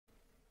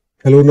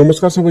Hello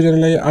नमस्कार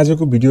सबैजनालाई।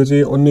 आजको भिडियो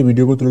चाहिँ अन्य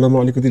भिडियोको तुलनामा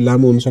अलिकति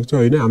लामो हुन सक्छ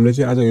हैन। हामीले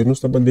चाहिँ आज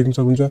हेर्नुस् तपाईले देख्न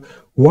सक्नुहुन्छ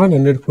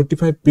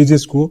 145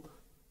 पेजेसको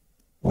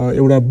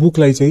एउटा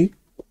बुकलाई चाहिँ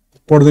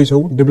पढ्दै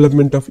छौं।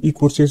 Development of E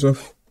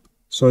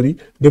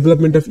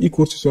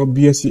courses of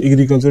BSc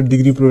agriculture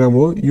degree programme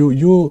हो।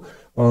 यो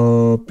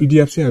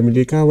पीडीएफ चाहिँ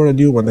हामीले कहाँबाट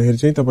लियौ भन्दाखेरि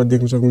चाहिँ तपाईले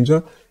देख्न सक्नुहुन्छ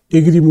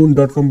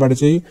agrimoon.com बाट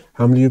चाहिँ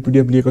हामीले यो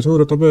पीडीएफ लिएको छौं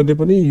र तपाईहरुले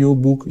पनि यो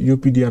बुक यो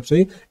पीडीएफ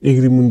चाहिँ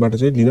agrimoon बाट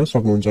चाहिँ लिन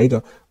सक्नुहुन्छ है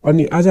त।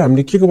 अनि आज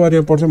हामीले के को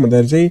बारेमा पढ्छौं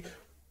भन्दाखेरि चाहिँ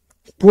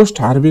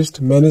post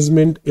harvest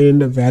management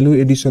and value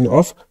Edison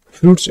of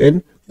fruits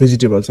and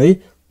vegetables है।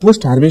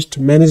 पोस्ट हार्वेस्ट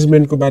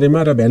म्यानेजमेन्टको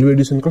बारेमा र भ्यालु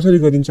एडिसन कसरी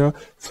गरिन्छ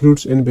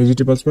फ्रुट्स एन्ड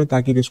भेजिटेबल्समा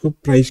ताकि त्यसको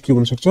प्राइस के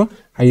हुन सक्छ,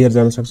 हायर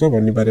जान सक्छ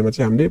भन्ने बारेमा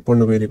चाहिँ हामीले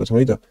पढ्न गइरहेको छौं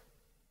है त।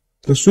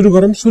 त सुरु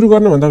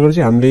गर्न भन्दा अगाडि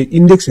चाहिँ हामीले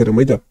इन्डेक्स हेरौँ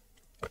है त।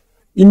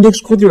 इन्डेक्स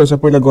कतिवटा छ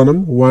पहिला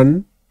गनौं। 1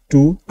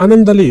 2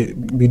 आनन्दले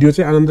भिडियो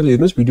चाहिँ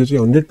हेर्नुस्। भिडियो चाहिँ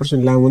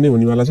 100% लामो नै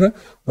हुनेवाला छ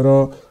र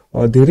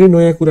धेरै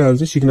नयाँ कुराहरु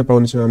चाहिँ सिक्न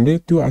पाउनेछौं हामीले।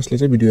 त्यो आशले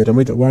चाहिँ भिडियो हेरौँ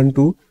है त। 1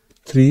 2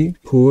 3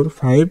 4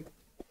 5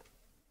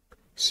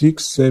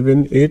 6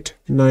 7 8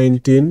 9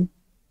 10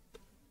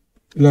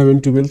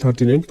 11 12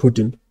 13 and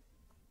 14।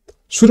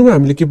 सुरुमा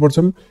हामीले के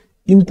पढ्छौं?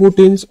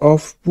 Importance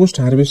of post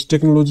harvest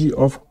technology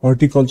of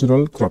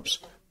हर्टिकल्चरल crops.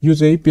 यो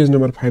चाहिँ पेज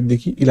नम्बर 5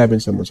 देखि 11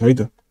 सम्म छ है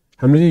त।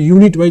 हामीले चाहिँ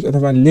युनिट वाइज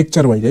अथवा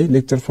लेक्चर वाइज है,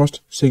 लेक्चर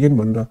फर्स्ट सेकेन्ड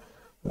भनेर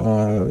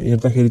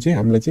हेर्दाखेरि चाहिँ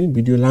हामीलाई चाहिँ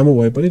भिडियो लामो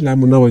भए पनि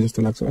लामो नभए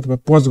जस्तो लाग्छ। अथवा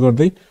पज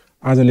गर्दै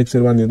आज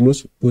लेक्चर 1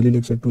 हेर्नुस्, भोलि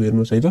लेक्चर 2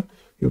 हेर्नुस् है त।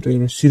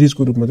 एउटा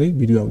सिरिजको रूपमा चाहिँ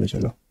भिडियो आउनेछ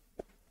ल।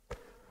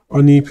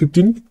 अनि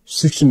 15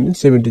 16 and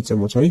 17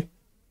 सम्म छ है।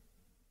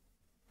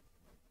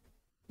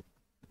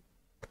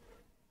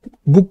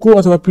 बुकको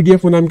अथवा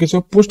पीडीएफ को नाम के छ?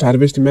 Post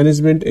harvest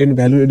management and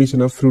value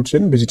Edison of fruits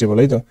and vegetable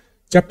है त।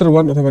 च्याप्टर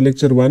 1 अथवा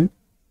lecture 1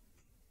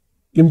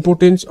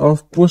 importance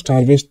of post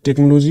harvest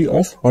technology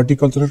of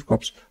हर्टिकल्चरल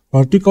crops.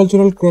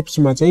 हर्टिकल्चरल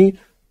क्रप्समा चाहिँ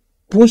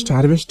पोस्ट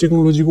हार्वेस्ट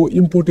टेक्नोलोजीको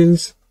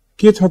इम्पोर्टेन्स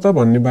के छ त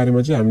भन्ने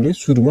बारेमा चाहिँ हामीले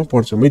सुरुमा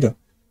पढ्छौं है त।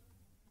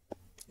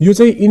 यो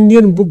चाहिँ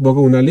इन्डियन बुक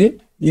भएको हुनाले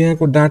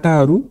यहाँको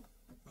डाटाहरु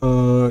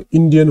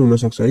इन्डियन हुन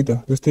सक्छ है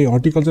त। जस्तै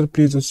horticulture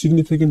plays a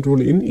significant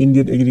role in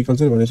Indian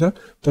agriculture भनेछ।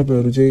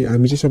 तपाईहरु चाहिँ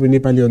हामी चाहिँ सबै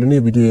नेपालीहरुले नै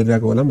भिडियो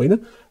हेरिरहेको होला हैन।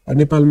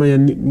 नेपालमा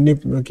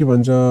यहाँ के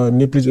भन्छ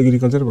नेप्लिज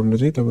एग्रिकल्चर भनेर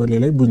चाहिँ तपाईहरुले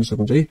यसलाई बुझ्न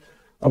सक्नुहुन्छ है।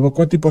 अब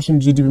कति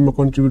 % जीडीपी मा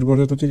कन्ट्रिब्युट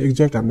गर्छ त्यो चाहिँ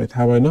एक्ज्याक्ट हामीलाई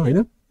थाहा भएन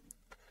हैन।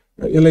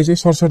 यसलाई चाहिँ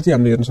सरसर्ती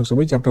हामीले हेर्न सक्छौं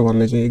है। च्याप्टर 1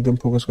 लाई चाहिँ एकदम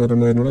फोकस गरेर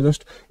नहेर्नु होला।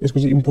 जस्ट यसको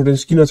चाहिँ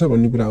इम्पोर्टेन्स किन छ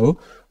भन्ने कुरा हो।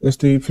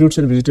 जस्तै fruits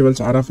and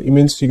vegetables are of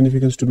immense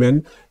significance to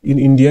man in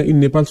India. In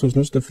Nepal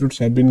सोच्नुस्, the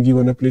fruits have been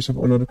given a place of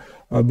honour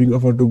being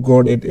afford to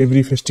God at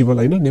every festival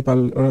हैन।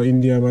 नेपाल र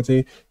इन्डियामा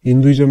चाहिँ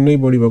हिन्दुइजम नै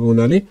बढी भएको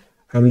हुनाले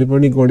हामीले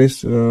पनि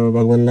गणेश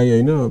भगवानलाई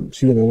हैन,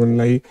 शिव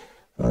भगवानलाई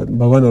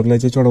भगवानहरुलाई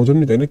चाहिँ चढाउँछौं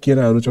नि त हैन।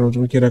 केराहरु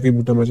चढाउँछौं। केराकै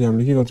बुट्टामा चाहिँ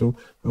हामीले के गर्छौं?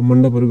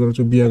 मण्डपहरु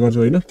गर्छौं, बिया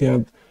गर्छौं हैन। त्यहाँ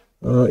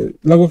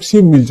लगभग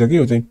सेम मिल्छ के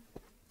यो चाहिँ।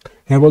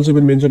 have also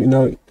been mentioned in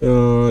our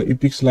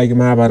epics like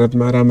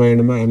महाभारतमा,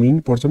 रामायणमा हामीले नि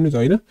पढ्छौं नि त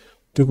हैन।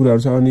 त्यो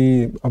कुराहरु छ। अनि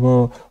अब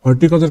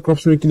हर्टिकल्चर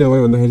क्रप्समा किन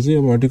भयो भन्दाखेरि चाहिँ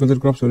अब हर्टिकल्चर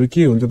क्रप्सहरु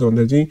के हुन्छ त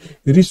भन्दाखेरि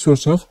चाहिँ रिच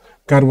सोर्स अफ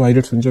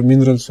कार्बोहाइड्रेट्स हुन्छ,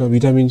 मिनरल्स छ,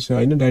 भिटामिन्स छ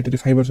हैन, डाइटरी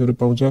फाइबर्सहरु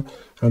पाउँछ।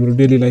 हाम्रो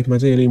डेली लाइफमा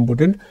चाहिँ यसले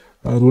इम्पोर्टेन्ट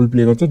रोल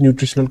प्ले गर्छ।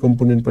 न्यूट्रिसनल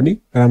कम्पोनेन्ट पनि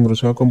राम्रो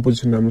छ,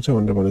 कम्पोजिसन राम्रो छ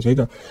भनेर भन्छ है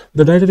त।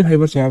 The dietary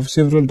fibres have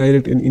several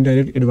direct and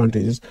indirect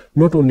advantages.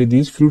 Not only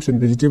this fruits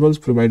and vegetables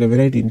provide a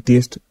variety in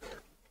test.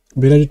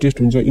 Variety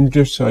test हुन्छ,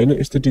 इन्ट्रेस्ट छ हैन,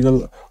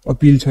 एस्थेटिकल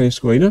अपील छ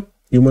यसको हैन।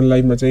 ह्युमन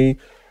लाइफमा चाहिँ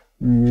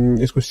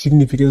यसको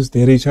सिग्निफिकेन्स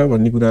धेरै छ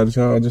भन्ने कुराहरु छ।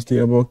 जस्तै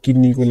अब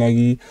किडनीको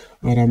लागि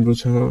राम्रो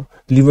छ,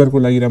 लिभरको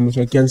लागि राम्रो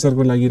छ,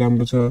 क्यान्सरको लागि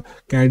राम्रो छ,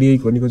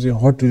 कार्डियक भनेको चाहिँ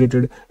हार्ट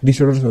रिलेटेड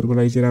डिसअर्डर्सहरुको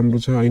लागि चाहिँ राम्रो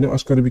छ हैन।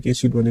 अस्कर्बिक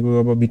एसिड भनेको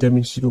अब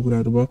भिटामिन सी को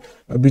कुराहरु भयो,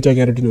 बीटा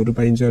क्यारोटिनहरु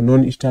पाइन्छ,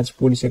 नन स्टार्च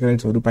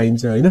पोलिसेकेराइड्सहरु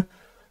पाइन्छ हैन,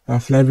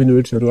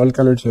 फ्लाभोनोइड्सहरु,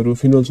 अल्कालोइड्सहरु,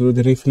 फिनोल्सहरु,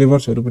 धेरै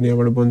फ्लेभर्सहरु पनि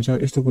यहाँबाट बन्छ।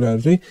 यस्तो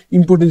कुराहरु चाहिँ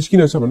इम्पोर्टेन्स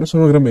किन छ भनेर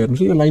समग्रमा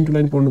हेर्नुस्। यो लाइन टु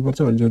लाइन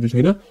पढ्नुपर्छ भन्ने जरुरी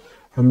छैन।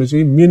 हामीले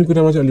चाहिँ मेन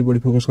कुरामा चाहिँ अलि बढी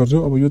फोकस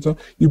गर्छौं। अब यो त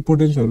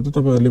इम्पोर्टेन्सहरु त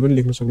तपाईहरुले पनि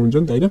लेख्न सक्नुहुन्छ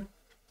नि त हैन।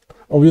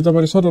 अब यो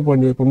तपाईले सरल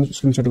पढ्नु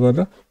स्क्रिनशट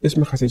गरेर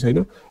यसमा खासै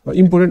छैन।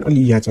 इम्पोर्टेन्ट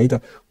अलि यहाँ छ है त।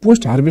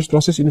 Post harvest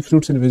losses in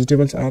fruits and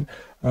vegetables are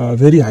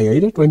very high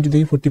हैन। 20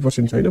 देखि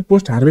 40% छ हैन।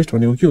 पोस्ट हार्वेस्ट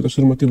भनेको के हो त?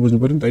 सुरुमा त्यो बुझ्नु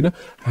पर्यो नि त हैन।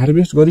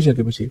 हार्वेस्ट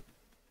गरिसकेपछि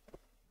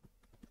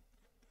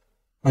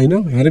हैन,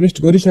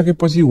 हार्वेस्ट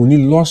गरिसकेपछि हुने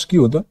लस के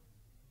हो त?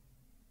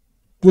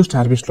 पोस्ट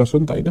हार्वेस्ट लस हो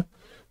नि त हैन।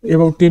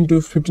 About 10 to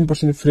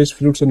 15% fresh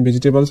fruits and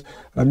vegetables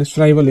and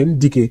survival and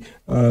decay,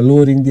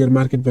 lowering their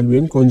market value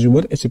and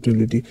consumer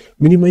acceptability.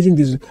 Minimizing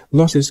these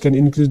losses can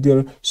increase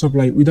their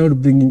supply without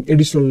bringing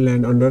additional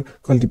land under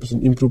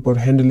cultivation. Improve for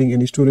handling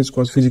and storage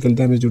cause physical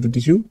damage due to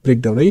tissue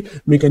breakdown है।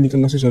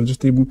 Mechanical लसेसहरु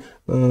जस्तै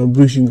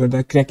ब्रुसिङ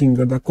गर्दा, cracking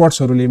गर्दा,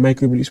 कट्सहरुले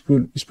microbial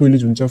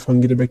स्पोइलेज हुन्छ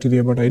fungi र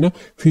ब्याक्टेरियाबाट हैन।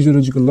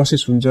 Physiological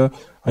losses हुन्छ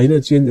हैन,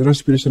 change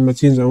रेस्पिरेसनमा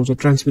change आउँछ,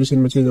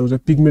 ट्रान्सपिरेसनमा चेन्ज आउँछ,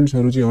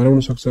 पिगमेन्ट्सहरु चाहिँ हराउन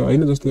सक्छ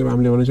हैन। जस्तै अब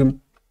हामीले भनेछौं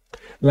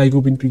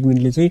लाइकोपिन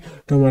पिगमेन्टले चाहिँ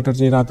टमाटर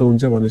चाहिँ रातो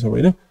हुन्छ भनेछौं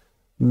हैन।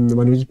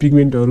 भनेपछि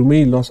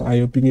पिगमेन्टहरुमै लस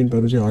आयो,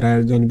 पिगमेन्टहरु चाहिँ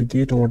हराएर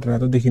जानेबित्तिकै टमाटर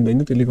आएर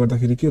देखिँदैन, त्यसले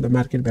गर्दाखेरि के हुन्छ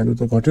मार्केट भ्यालु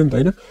त घट्यो नि त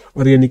हैन,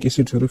 अर्ग्यानिक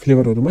एसिड्सहरु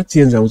फ्लेभरहरुमा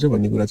चेन्ज आउँछ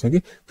भन्ने कुरा छ के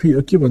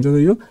भन्छ त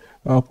यो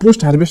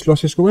पोस्ट हार्भेस्ट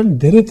लसेसको पनि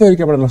धेरै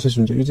तरिकाबाट लसेस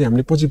हुन्छ। यो चाहिँ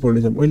हामीले पछि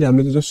पढ्ने छौं। अहिले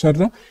हामीले जस्ट सर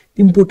र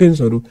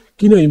इम्पोर्टेन्सहरु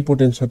किन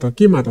इम्पोर्टेन्स छ त,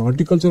 केमा त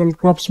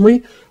हर्टिकल्चरल क्रप्समै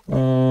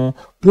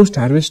पोस्ट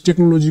हार्भेस्ट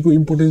टेक्नोलोजीको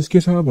इम्पोर्टेन्स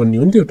के छ भन्ने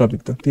हो नि त्यो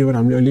टपिक त। त्यही भएर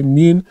हामीले अहिले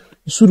मेन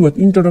सुरुवात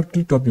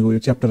इन्ट्रोडक्टरी टपिक हो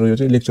यो च्याप्टर हो,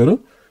 यो चाहिँ लेक्चर हो।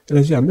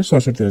 यसलाई चाहिँ हामीले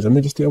सर्टतिर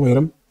जान्छौँ। जस्तै अब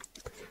हेरौँ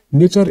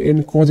nature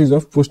and causes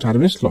of post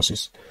harvest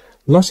losses.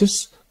 Losses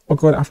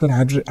occur after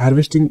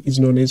harvesting is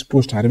known as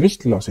post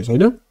harvest losses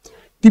हैन।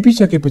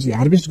 टिपिसकेपछि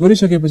हार्भेस्ट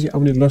गरिसकेपछि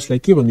आउने लसलाई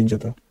के भनिन्छ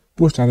त,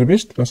 पोस्ट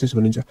हार्भेस्ट लसेस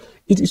भनिन्छ।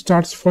 It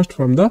starts first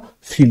from the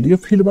field, यो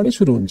फिल्डबाटै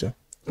सुरु हुन्छ।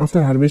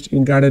 After harvest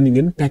in gardening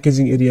and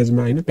packaging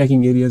एरियाजमा हैन,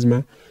 प्याकिङ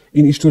एरियाजमा,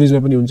 इन स्टोरेजमा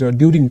पनि हुन्छ,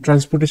 ड्युरिङ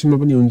ट्रान्सपोर्टेसनमा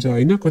पनि हुन्छ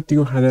हैन,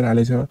 कतिको खाँदेर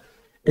हालेछ,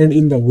 एन्ड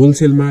इन द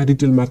होलसेलमा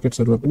रिटेल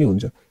मार्केट्सहरुमा पनि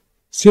हुन्छ।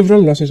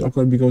 Several losses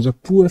occur because of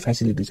poor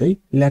facilities है,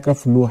 lack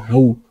of know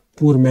how,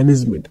 poor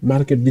management,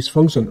 market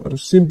dysfunction or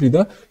simply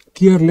the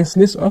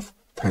carelessness of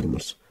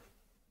farmers.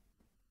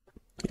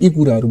 यी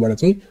कुराहरुबाट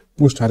चाहिँ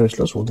पोस्ट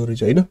हार्भेस्ट लस हुँदो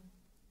रहेछ हैन।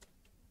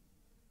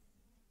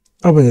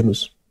 अब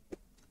हेर्नुस्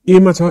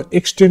एमा छ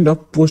extend of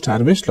post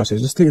harvest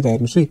losses. जस्तै यता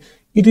हेर्नुस् है,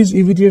 it is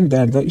evident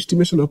that the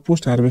estimation of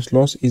post harvest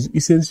loss is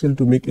essential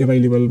to make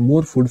available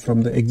more food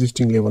from the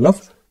existing level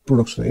of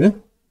production हैन।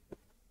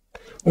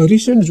 A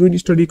recent joint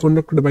study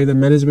conducted by the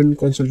management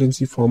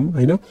consultancy firm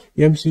हैन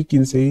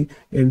MCQs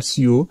and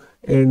CO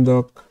and the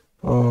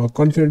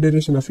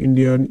Confederation of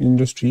Indian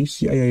Industry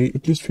CII,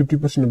 at least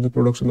 50% of the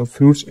production of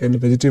fruits and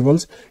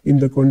vegetables in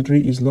the country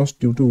is lost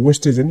due to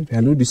wastage and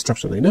value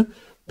destruction हैन।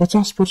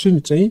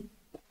 50% चाहिँ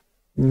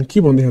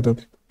के भन्दै छ त,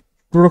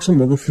 production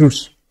भएको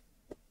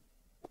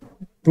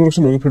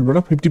फ्रुटबाट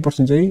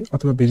 50% चाहिँ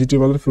अथवा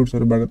vegetable र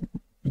फ्रुट्सहरुबाट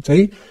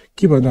चाहिँ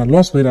के भन्दा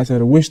लस भइराछ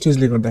र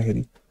वेस्टेजले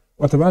गर्दाखेरि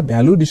अथवा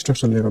भ्यालु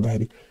डिस्ट्रक्सनले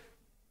गर्दाखेरि।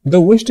 The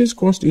wastage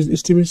cost is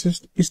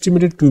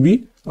estimated to be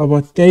अब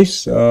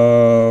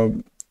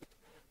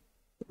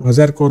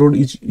 23,000 करोड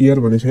इच इयर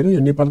भने छैन। यो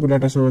नेपालको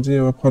डाटासँग चाहिँ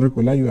अब फरक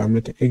होला, यो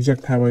हामीले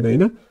एक्ज्याक्ट थाहा भएन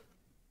हैन,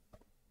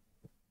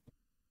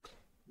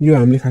 यो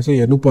हामीले खासै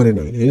हेर्नु परेन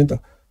हैन त।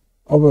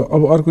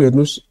 अब अर्को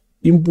हेर्नुस्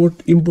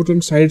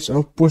important sides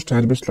of post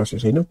harvest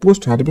losses हैन।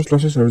 पोस्ट हार्भेस्ट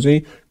लसेसहरु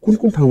चाहिँ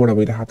कुन ठाउँबाट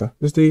भइराछ त,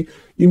 जस्तै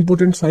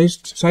important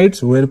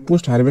sides where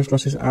post harvest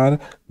losses are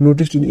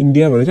noticed in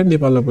India भने चाहिँ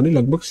नेपालमा पनि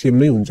लगभग सेम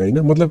नै हुन्छ हैन।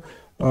 मतलब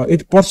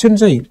 8%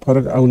 चाहिँ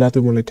फरक आउला,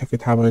 त्यो मलाई ठ्याक्कै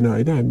थाहा भएन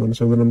हैन, हामी भन्न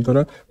सक्दैनौं।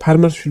 तर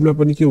फार्मर्स फिल्डमा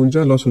पनि के हुन्छ,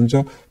 लस हुन्छ,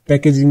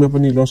 प्याकेजिङमा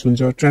पनि लस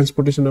हुन्छ,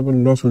 ट्रान्सपोर्टेसनमा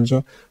पनि लस हुन्छ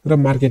र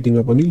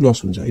मार्केटिङमा पनि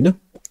लस हुन्छ हैन।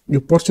 यो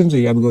पर्सेन्ट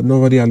चाहिँ याद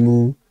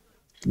नगरिहाल्नु,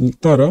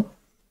 तर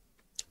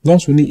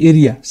लस हुने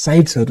एरिया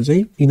साइड्सहरु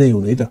चाहिँ यिनै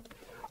हुन् है त।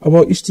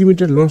 अब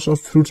एस्टिमेटेड लस अफ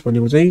फ्रुट्स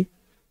भनेको चाहिँ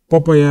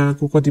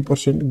पपायाको कति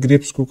पर्सेन्ट,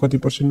 ग्रेप्सको कति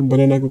पर्सेन्ट,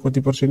 बनानाको कति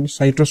पर्सेन्ट,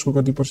 साइट्रसको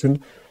कति पर्सेन्ट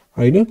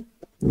हैन,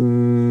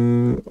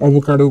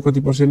 एभोकाडोको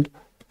कति पर्सेन्ट,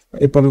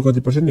 एप्पलको कति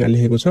पर्सेन्ट यहाँ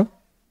लेखेको छ।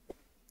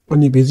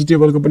 अनि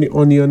भेजिटेबलको पनि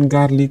onion,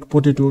 garlic,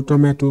 potato,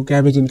 tomato,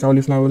 cabbage and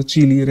काउलीफ्लावर,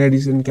 chilli,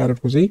 reddish and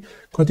क्यारोटको चाहिँ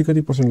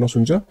कति पर्सेन्ट लस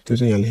हुन्छ त्यो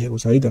चाहिँ यहाँ लेखेको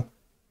छ है त।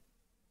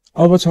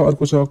 अब छ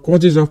अर्को छ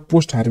causes of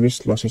post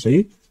harvest losses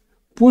है।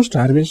 पोस्ट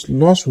हार्भेस्ट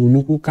लस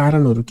हुनुको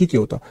कारणहरु के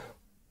हो त,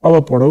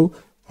 अब पढौ।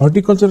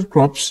 Horticulture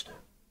crops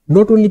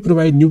not only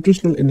provide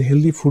nutritional and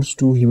healthy foods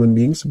to human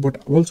beings but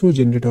also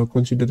generate a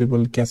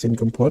considerable cash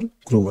income for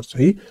growers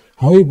है।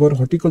 However,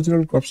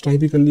 horticultural crops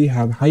typically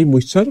have high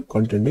moisture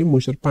content है,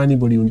 moisture पानी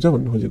बढी हुन्छ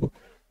भन्नु खोजेको,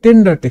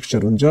 टेन्डर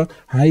टेक्सचर हुन्छ,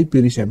 high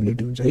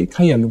perishability हुन्छ है,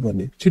 खाइहाल्नु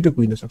पर्ने, छिटो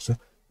कुहिन सक्छ।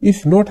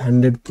 If not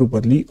handled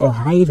properly, a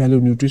high value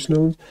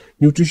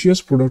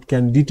nutritious product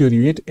can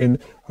deteriorate and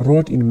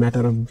rot in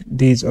matter of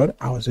days or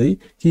hours है।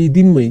 केही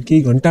दिनमै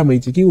केही घण्टामै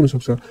चाहिँ के हुन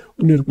सक्छ,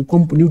 उनीहरुको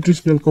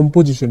न्यूट्रिशनल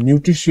कम्पोजिसन,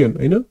 न्यूट्रिसन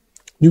हैन,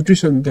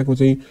 न्यूट्रिसन त्यहाँको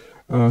चाहिँ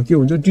के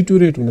हुन्छ,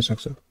 डिटोरेट हुन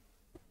सक्छ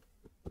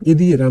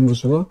यदि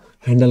राम्रोसँग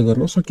ह्यान्डल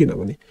गर्न सकिएन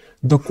भने।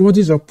 The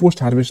causes of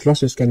post harvest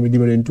losses can be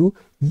divided into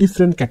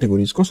different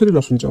क्याटेगोरीज। कसरी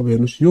लस हुन्छ अब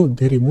हेर्नुस्, यो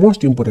धेरै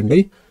मोस्ट इम्पोर्टेन्ट है,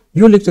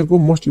 यो लेक्चरको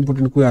मोस्ट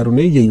इम्पोर्टेन्ट कुराहरु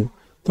नै यही हो।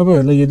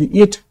 तपाईहरुलाई यदि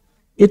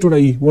 8 वटा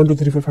 1 2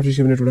 3 4 5 6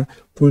 7 8 वटा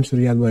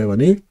पोइन्ट्सहरु याद भयो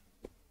भने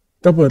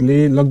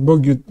तपाईहरुले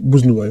लगभग यो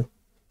बुझ्नु भयो।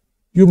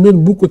 यो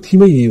मेन बुकको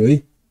थीमै यही हो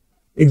है,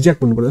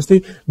 एक्ज्याक्ट भन्नुपर्दा।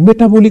 जस्तै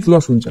मेटाबोलिक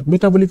लस हुन्छ।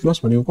 मेटाबोलिक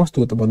लस भनेको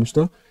कस्तो हो त भन्नुस्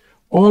त,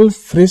 all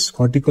fresh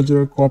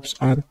horticultural crops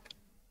are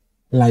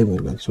live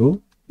organs हो,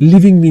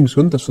 लिभिङ बीइंग्स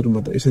हो नि त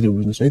सुरुमा त, यसरी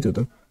बुझ्नुस् है त्यो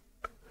त।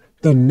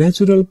 The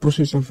natural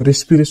process of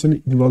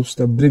respiration involves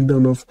the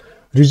breakdown of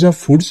reserve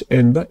foods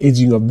and the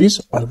aging of these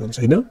organs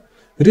हैन।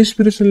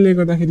 रेस्पिरेसनले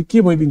गर्दाखेरि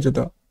के भइदिन्छ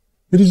त,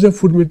 रिजर्भ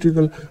फुड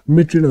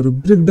मेटेरियलहरु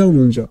ब्रेकडाउन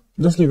हुन्छ,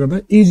 जसले गर्दा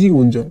एजिङ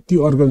हुन्छ, ती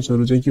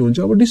अर्गन्सहरु चाहिँ के हुन्छ,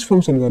 अब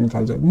डिसफङ्क्सन गर्न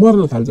थाल्छ,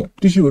 मर्न थाल्छ,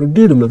 टिस्युहरु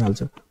डेड हुन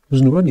थाल्छ।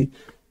 बुझ्नुभयो नि।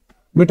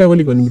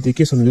 मेटाबोलिक भन्नेबित्तिकै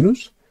के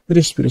सम्झिनुस्,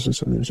 रेस्पिरेसन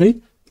सम्झिनुस् है,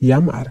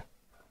 याम आर।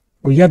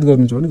 अब याद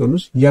गर्नुहुन्छ भने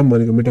गर्नुस्, याम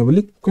भनेको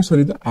मेटाबोलिक,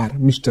 कसरी त आर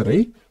मिस्टर है,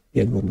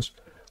 याद गर्नुस्।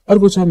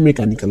 अर्को छ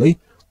मेकानिकल है,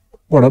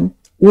 पढम।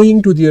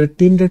 Owing to their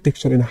tender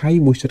texture and high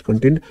moisture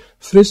content,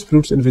 fresh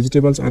fruits and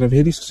vegetables are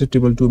very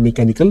susceptible to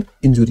mechanical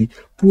injury.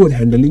 Poor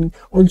handling,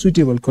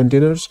 unsuitable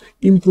containers,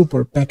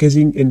 improper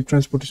packaging and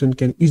transportation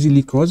can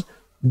easily cause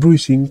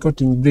bruising,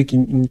 cutting,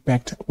 breaking,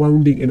 impact,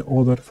 wounding and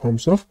other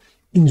forms of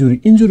injury.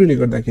 इन्जुरीले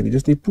गर्दाखेरि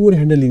जस्तै poor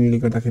ह्यान्डलिङले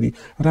गर्दाखेरि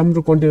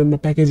राम्रो कन्टेनरमा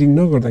packaging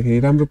नगर्दाखेरि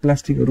राम्रो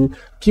प्लास्टिकहरू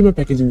केमा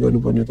packaging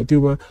गर्नुपर्ने हो त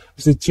त्योमा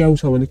जस्तै च्याउ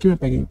छ भने केमा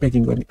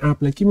प्याकिङ गर्ने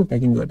आँपलाई केमा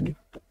प्याकिङ गर्ने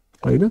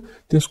हैन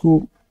त्यसको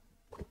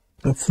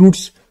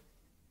फ्रुट्स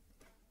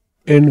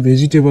एन्ड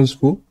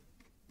भेजिटेबल्सको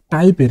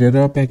टाइप हेरेर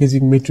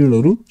प्याकेजिङ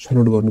मेटेरियलहरू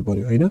छनौट गर्नु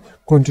पर्यो हैन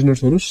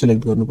कन्टेनर्सहरू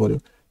सिलेक्ट गर्नु पर्यो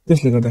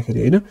त्यसले गर्दाखेरि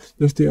हैन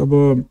जस्तै अब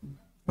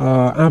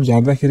आँप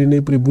झार्दाखेरि नै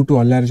पुरै बुटो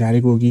हल्लाएर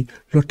झारेको हो कि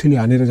लट्ठीले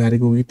हानेर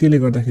झारेको हो कि त्यसले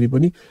गर्दाखेरि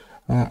पनि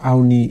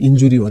आउने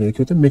इन्जुरी भनेको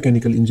के हो त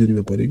मेकानिकल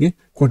इन्जुरीमा पर्यो कि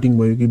कटिङ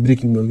भयो कि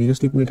ब्रेकिङ भयो कि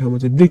जस्तै कुनै ठाउँमा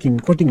चाहिँ ब्रेकिङ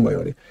कटिङ भयो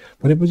अरे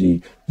भनेपछि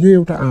यो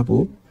एउटा आँप हो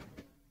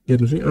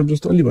हेर्नुस् है आँप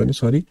जस्तो अलि भने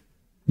सरी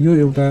यो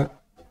एउटा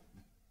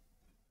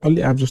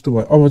अलि आँप जस्तो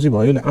भयो अब चाहिँ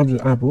भयो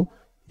आँप हो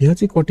यहाँ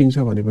चाहिँ कटिङ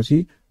छ भनेपछि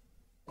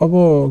अब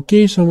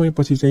केही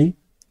समयपछि चाहिँ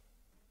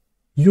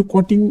यो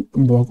कटिङ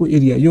भएको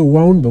एरिया यो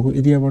वाउन्ड भएको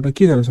एरियाबाट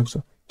के जान सक्छ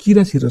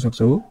किरा छिर्न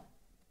सक्छ हो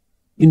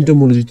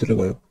इन्टोमोलोजीतिर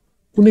गयो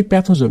कुनै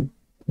प्याथोजन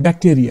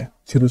ब्याक्टेरिया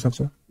छिर्न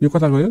सक्छ यो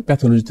कता गयो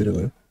प्याथोलोजीतिर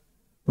गयो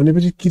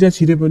भनेपछि किरा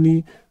छिरे पनि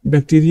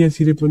ब्याक्टेरिया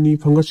छिरे पनि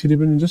फंगस छिरे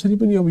पनि जसरी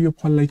पनि अब यो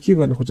फललाई के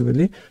गर्न खोज्छ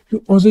त्यसले यो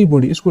अझै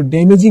बढी यसको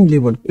ड्यामेजिङ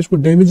लेभल यसको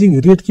ड्यामेजिङ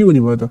रेट के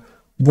हुने भयो त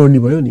बढ्ने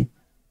भयो नि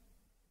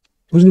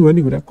बुझ्नु भयो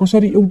नि कुरा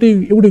कसरी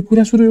एउटै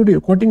कुरा सुरु एउटै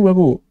कटिङ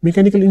भएको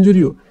मेकानिकल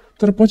इन्जुरी हो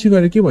तर पछि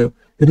गएर के भयो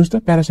हेर्नुस् त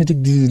प्यारासाइटिक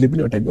डिजिजले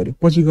पनि अट्याक गर्यो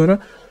पछि गएर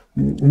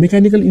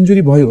मेकानिकल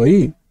इन्जुरी भयो है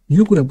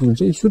यो कुरा बुझ्नु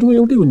चाहिँ सुरुमा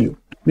एउटै हुने हो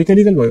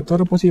मेकानिकल भयो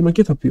तर पछि यसमा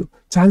के थपियो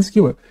चान्स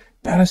के भयो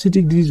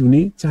प्यारासाइटिक डिजिज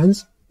हुने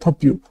चान्स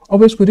थपियो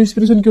अब यसको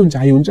रेस्पिरेसन के हुन्छ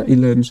हाई हुन्छ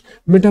इलेन्स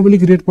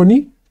मेटाबोलिक रेट पनि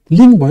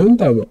लिङ्क भयो नि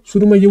त अब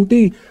सुरुमा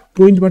एउटै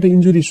पोइन्टबाट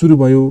इन्जुरी सुरु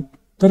भयो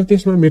तर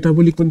त्यसमा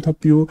मेटाबोलिक पनि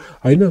थपियो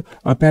हैन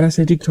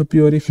प्यारासाइटिक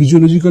थपियो अरे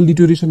फिजियोलोजिकल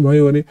डिटोरिएसन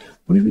भयो भने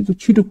त्यो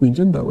छिटो कुइन्छ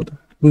नि त अब त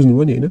बुझ्नु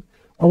भयो नि हैन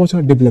अब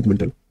छ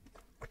developmental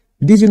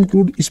this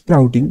include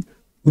स्प्राउटिङ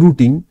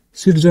रूटिङ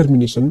seed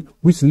germination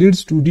which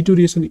leads to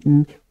डिटोरिएसन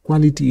in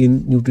quality in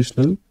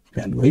nutritional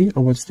value है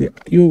अब जस्तै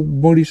यो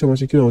बढी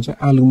समस्या के आउँछ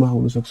आलुमा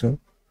आउन सक्छ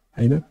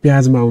हैन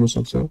प्याजमा आउन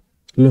सक्छ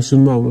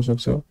लसुनमा आउन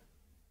सक्छ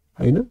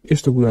हैन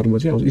यस्तो कुराहरुमा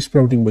चाहिँ आउँछ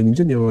स्प्राउटिङ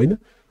भनिन्छ नि अब हैन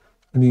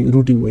अनि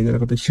रुटिङ भइदिएर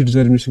कतै सीड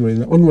जर्मिनेसन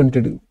भइदिएर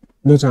अनवान्टेड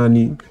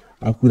नचाहने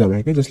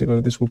कुरामा के जसले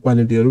गर्दा त्यसको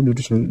क्वालिटीहरु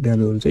न्युट्रिसनल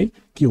भ्यालुहरु चाहिँ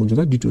के हुन्छ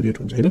त डिटोरिएट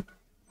हुन्छ हैन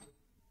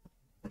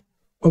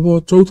अब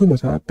चौथोमा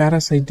छ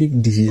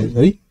प्यारासाइटिक डिजिजेस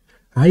है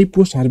high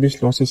post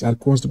harvest losses are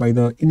caused by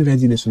the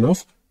इन्भेजिनेसन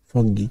of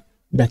fungi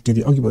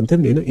bacteria अघि भन्थे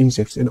नि हैन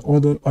insects and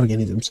other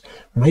organisms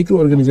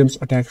microorganisms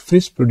attack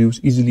fresh produce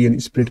easily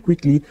and spread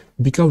quickly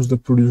because the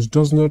produce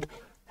does not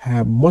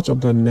have much of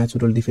the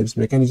natural defense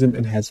mechanism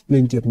and has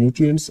plenty of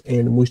nutrients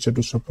and moisture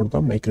to support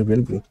the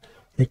microbial growth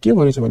यहाँ के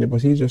भनेछ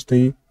भनेपछि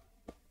जस्तै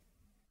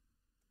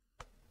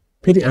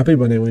फेरि आफै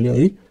भने मैले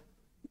है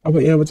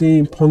अब यहाँ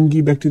चाहिँ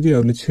फंगी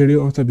ब्याक्टेरियाहरुले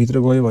छेड्यो अथवा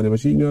भित्र गयो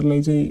भनेपछि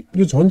यिनीहरुलाई चाहिँ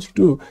यो झन्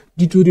छिटो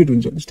डिटोरिएट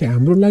हुन्छ जस्तै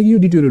हाम्रो लागि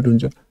यो डिटोरिएट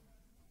हुन्छ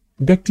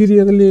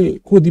ब्याक्टेरियाले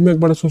को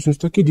दिमागबाट सोच्नुस्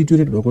त के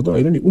डिटोरिएट भएको त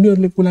हैन नि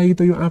उनीहरुले को लागि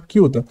त यो आँप के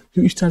हो त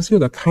यो स्टार्च के हो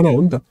त खाना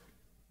हो नि त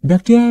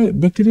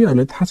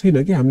ब्याक्टेरियाहरुलाई थाहा छैन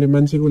कि हामीले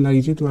मान्छेको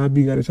लागि चाहिँ त्यो आँप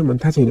बिगारेछ भन्ने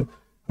थाहा छैन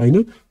हैन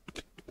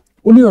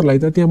उनीहरुलाई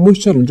त त्यहाँ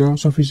मोइस्चर हुन्छ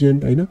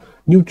सफिसिएन्ट हैन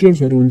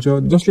न्युट्रिएन्ट्सहरु हुन्छ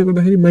जसले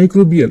गर्दाखेरि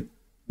माइक्रोबियल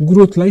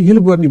ग्रोथलाई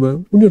हेल्प गर्ने भयो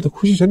उनीहरु त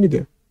खुसी छन् नि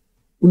त्यहाँ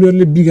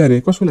उनीहरुले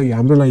बिगारे कसको लागि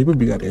हाम्रो लागि पो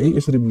बिगारे है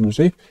यसरी बुझ्नुस्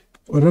है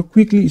र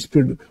क्विकली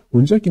स्प्रेड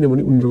हुन्छ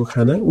किनभने उनीहरुको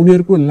खाना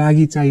उनीहरुको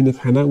लागि चाहिने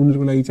खाना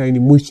उनीहरुको लागि चाहिने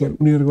मोइस्चर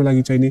उनीहरुको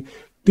लागि चाहिने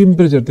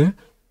टेम्परेचर त्यहाँ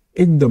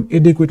एकदम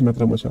एडेक्वेट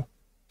मात्रामा छ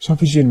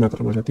सफिसिएन्ट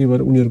मात्रामा छ त्यही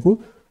भएर उनीहरुको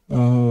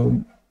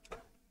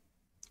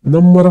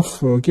नम्बर अफ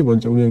के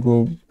भन्छ उनीहरुको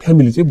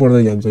फ्यामिली चाहिँ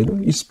बढ्दै जान्छ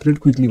हैन स्प्रेड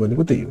क्विकली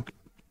भनेको त्यही हो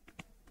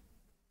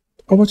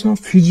अब छ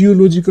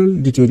फिजियोलोजिकल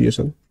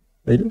डिटोरिएसन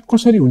हैन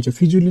कसरी हुन्छ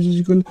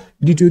फिजियोलोजिकल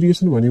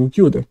डिटोरिएसन भनेको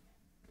के हो त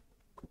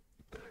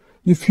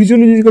यो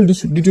फिजियोलोजिकल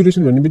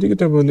डिटोरिएसन भन्ने बित्तिकै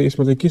तपाईहरुले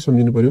यसमा चाहिँ के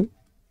सम्झिनु पर्यो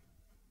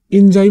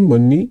एन्जाइम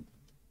भन्ने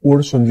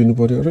वर्ड सम्झिनु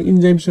पर्यो र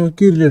एन्जाइमसँग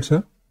के रिलेट छ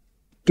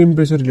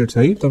टेम्परेचर रिलेट छ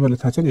है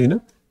तपाईहरुलाई थाहा छ नि हैन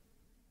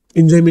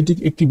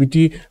एन्जाइमेटिक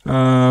एक्टिभिटी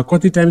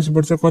कति टाइम्स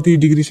बढ्छ कति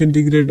डिग्री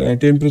सेन्टिग्रेड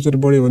टेम्परेचर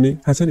बढ्यो भने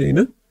थाहा छ नि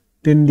हैन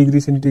 10 डिग्री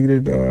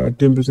सेन्टिग्रेड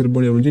टेम्परेचर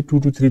बढ्यो भने चाहिँ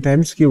 2 to 3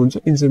 टाइम्स के हुन्छ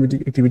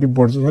एन्जाइमेटिक एक्टिभिटी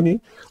बढ्छ नि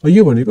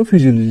यो भनेको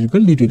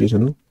फिजियोलोजिकल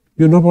डिटोरिएसन हो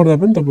यो नपढ्दा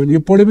पनि तपाईले यो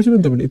पढेपछि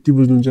पनि तपाईले यति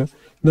बुझ्नुहुन्छ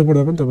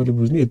नपढ्दा पनि तपाईले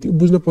बुझ्ने यति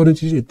बुझ्न पर्ने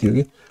चीज यति हो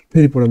के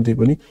फेरि पढाउँ त्यही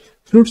पनि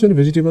fruits and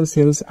vegetable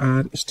sales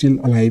are still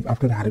alive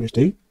after harvest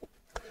है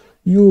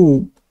यो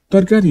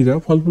तरकारी र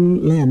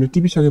फलफुललाई हामीले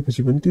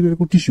टिपिसकेपछि पनि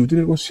तिनीहरुको टिस्यु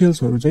तिनीहरुको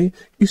सेल्सहरु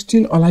चाहिँ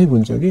स्टिल अलाइभ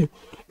हुन्छ के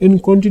and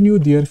continue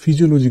there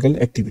physiological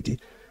activity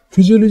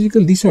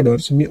Physiological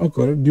disorders may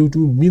occur due to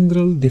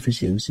mineral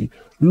deficiency,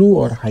 low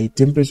or high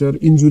temperature,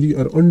 injury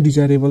or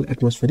undesirable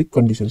atmospheric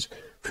conditions.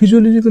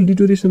 Physiological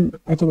deterioration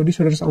अथवा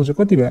disorders आउँछ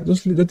कति बेला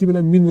जसले जति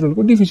बेला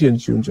मिनरलको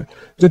डिफिसियन्सी हुन्छ,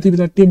 जति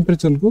बेला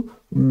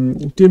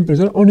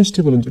टेम्परेचर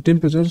अनस्टेबल हुन्छ,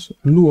 टेम्परेचर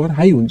लो और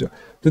हाई हुन्छ,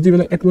 जति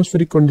बेला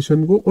एटमोस्फेरिक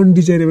कन्डिसनको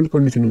अनडिजायरेबल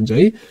कन्डिसन हुन्छ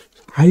है,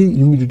 हाई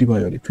ह्युमिडिटी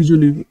भयो भने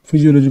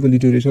physiological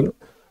deterioration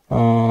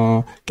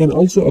can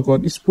also occur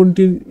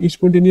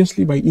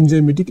spontaneously by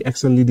enzymatic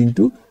action leading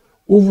to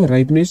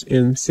overripeness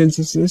and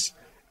sensitivity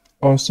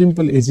or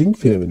simple aging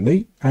phenomenon है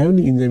आयो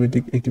नि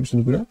enzymatic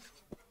activation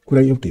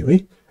कुरा एउटै हो है।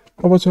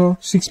 अब छ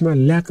 6 मा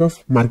ल्याक अफ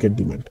मार्केट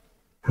डिमान्ड।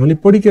 हामीले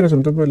पढिकेर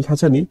छौं तपाईहरुलाई थाहा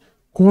छ नि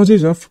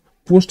causes of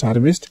post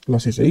harvest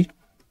losses है।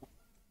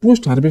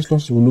 पोस्ट हार्भेस्ट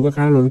लसेस हुनुको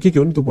कारणहरु के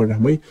हो नि त्यो पढ्दा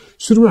है।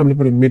 सुरुमा हामीले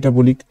पढ्यौ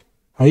मेटाबोलिक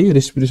है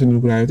रेस्पिरेसनको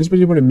कुरा आयो,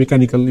 त्यसपछि पढ्यौ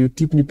मेकानिकल यो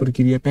टिप्ने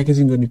प्रक्रिया,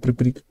 प्याकेजिङ गर्ने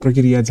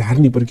प्रक्रिया,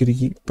 झार्ने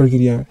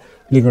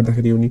प्रक्रियाले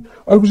गर्दाखेरि हुने।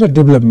 अर्को छ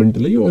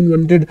डेभलपमेन्टल यो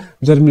अनवान्टेड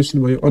जर्मिनेसन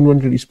भयो,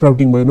 अनवान्टेड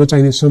स्प्राउटिङ भयो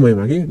नचाहिने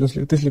समयमा के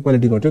जसले त्यसले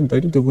क्वालिटी घट्यो नि त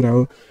हैन त्यो कुरा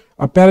हो।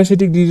 अब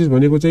प्यारासाइटिक डिजिज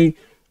भनेको चाहिँ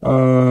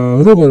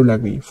रोगहरु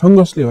लाग्ने,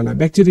 फंगसले होला,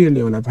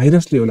 ब्याक्टेरियाले होला,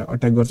 भाइरसले होला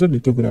अट्याक गर्छ नि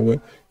त्यो कुरा भयो।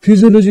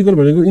 फिजियोलोजिकल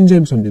भनेको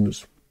इन्जाइम सम्झिनुस्,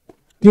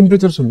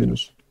 टेम्परेचर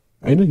सम्झिनुस्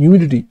हैन,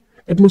 ह्युमिडिटी,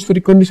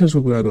 एटमोस्फेरिक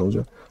कन्डिसन्सको कुराहरु आउँछ।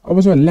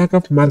 अब छ ल्याक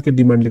अफ मार्केट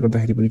डिमान्डले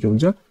गर्दाखेरि पनि के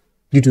हुन्छ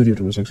डिटोरिएट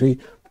हुन सक्छ है।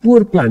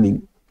 Poor planning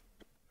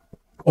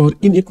or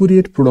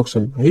inaccurate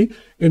production है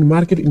and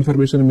market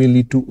information may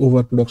lead to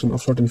overproduction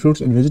of certain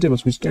fruits and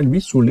vegetables which can be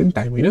sold in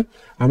time हैन।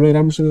 हामीलाई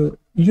राम्रोसँग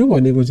यो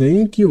भनेको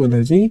चाहिँ के हो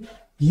भन्दा चाहिँ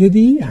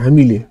यदि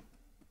हामीले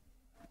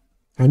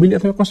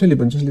अथवा कसैले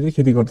भन्छ जसले चाहिँ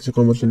खेती गर्दैछ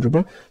कमर्सियल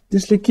रूपमा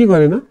त्यसले के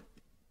गरेन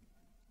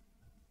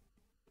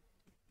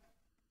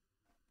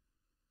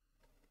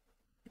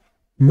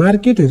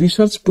मार्केट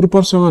रिसर्च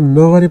प्रोपरसँग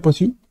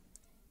नगरेपछि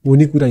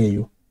हुने कुरा यही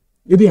हो।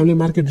 यदि हामीले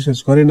मार्केट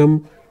रिसर्च गरेनौं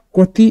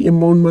कति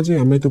एमाउन्टमा चाहिँ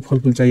हामीलाई त्यो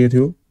फलफुल चाहिएको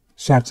थियो,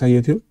 साग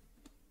चाहिएको थियो,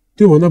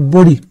 त्यो भन्दा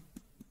बढी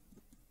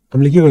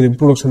हामीले के गर्दियौं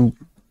प्रोडक्सन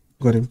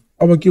गर्यौं,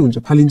 अब के हुन्छ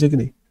फालिन्छ कि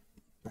नै,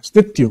 बस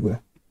त्यति हो कुरा।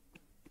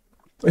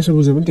 यसो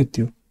बुझ्यो भने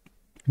त्यति हो।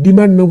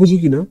 डिमान्ड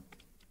नबुझिकिन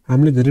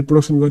हामीले धेरै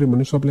प्रोडक्सन गर्यौं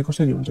भने सप्लाई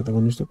कसरी हुन्छ त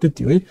भन्नुस् त,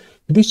 त्यति हो है।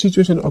 This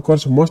situation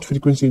occurs most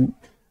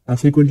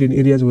frequently in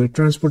areas where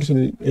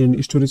transportation and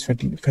storage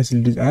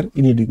facilities are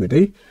inadequate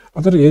है।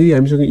 अथवा यदि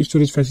हामीसँग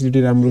स्टोरेज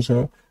फ्यासिलिटी राम्रो छ,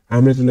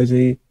 हामीले त्यसलाई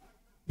चाहिँ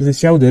जस्तै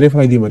स्याउ धेरै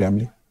फलाइदियौं अरे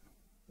हामीले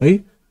है,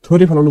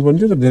 थोरै फलाउनु पर्ने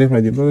थियो तर धेरै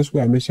फलाइदियौं तर त्यसको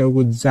हामीले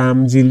स्याउको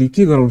जाम जेली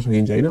के गराउन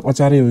सकिन्छ हैन,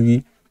 अचारै हो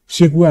कि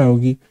सेकुवा हो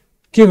कि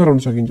के गराउन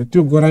सकिन्छ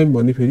त्यो गरायौं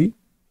भने फेरि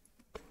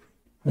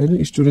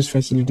हैन स्टोरेज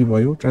फ्यासिलिटी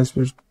भयो,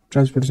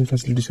 ट्रान्सपोर्टेसन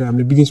फ्यासिलिटी छ,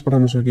 हामीले विदेश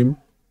पठाउन सक्यौं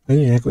हैन,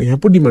 यहाँ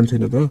पो डिमान्ड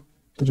छैन त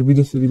तर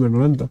विदेशको डिमान्ड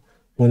होला नि त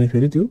भने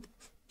फेरि त्यो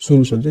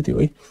सोलुसन चाहिँ त्यो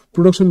है।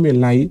 प्रोडक्सन मे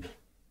लाई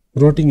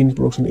rotting in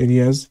production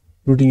areas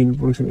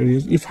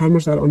if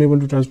farmers are unable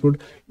to transport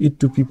it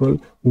to people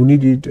who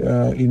need it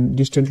in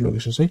distant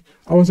locations है।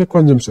 अब चाहिँ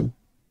कन्जम्पसन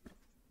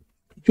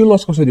यो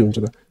लस कसरी हुन्छ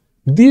त?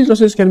 These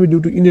losses can be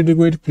due to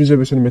inadequate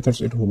preservation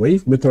methods at home है।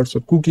 methods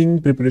of cooking,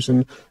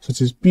 preparation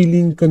such as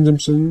peeling,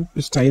 consumption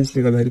styles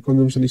ले गर्दाखेरि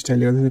consumption style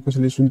ले गर्दाखेरि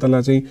कसैले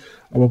सुन्तला चाहिँ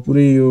अब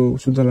पुरै यो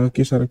सुन्तला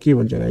केसर के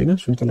भन्छ हैन,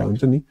 सुन्तला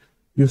हुन्छ नि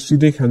यो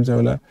सिधै खान्छ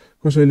होला,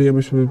 कसैले अब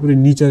पुरै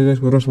निचेर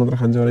यसको रस मात्र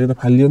खान्छ होला, यो त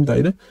फालियो नि त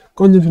हैन।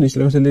 कन्जम्पसन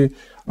स्टाइल कसैले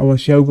अब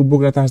स्याउको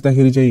बोक्रा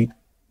तास्दाखेरि चाहिँ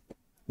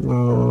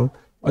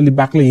अलि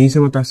बाक्लै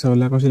हिँसमा तास्छ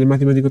होला, कसैले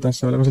माथिको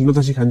तास्छ होला, कसैले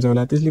नतासी खान्छ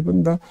होला, त्यसले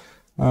पनि त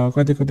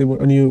कतै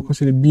अनि यो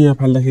कसैले बिया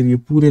फाल्दाखेरि यो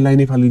पुरै लाइन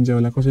नै फालिन्छ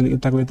होला, कसैले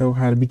यताको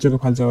खाएर बिचको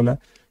फाल्छ होला।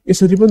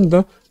 यसरी पनि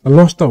त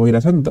लस त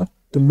भइराछ नि त,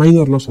 त्यो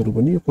माइनर लसहरु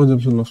पनि यो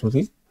कन्जम्पसन लसमा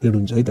चाहिँ एड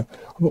हुन्छ है त।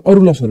 अब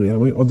अरु लसहरु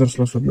हेरौँ है, अदर्स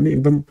लसहरु पनि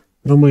एकदम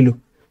रमाइलो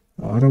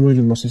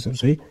लसेसहरु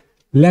छ है।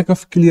 Lack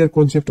of clear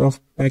concept of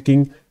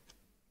packing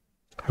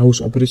house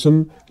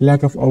operation,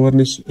 lack of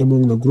awareness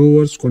among the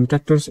growers,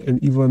 contractors and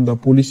even the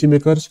policy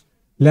makers,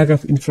 lack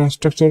of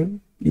infrastructure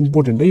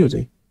important है यो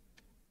चाहिँ।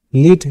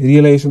 late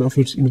realization of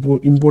its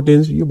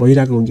importance यो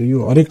भइराको हुन्छ, यो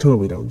हरेक ठाउँमा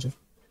भइराको हुन्छ।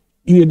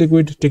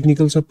 inadequate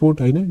technical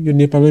support हैन, यो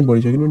नेपालमै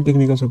बढी छ किनभने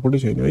टेक्निकल सपोर्टै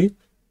छैन है।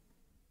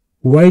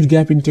 wide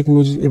gap in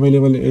technology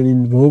available and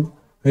in vogue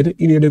हैन,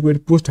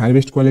 inadequate post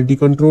harvest quality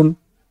control,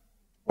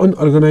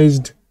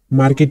 unorganized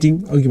marketing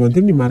अघि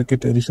भन्थ्यौं नि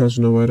मार्केट रिसर्च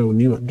नभएर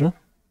हुने भनेर,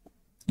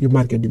 यो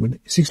मार्केट डिमान्ड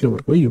 6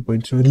 नम्बरको यो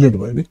पोइन्टसँग रिलेट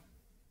भयो नि।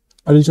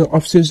 अनि छ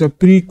absence of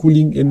pre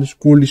cooling and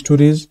cold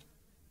storage,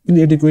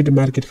 इनएडिक्वेट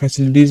market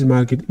फ्यासिलिटीज,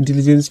 market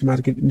intelligence,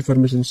 market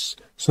information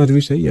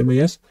service है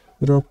एमआईएस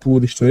र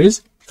पुअर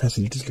स्टोरेज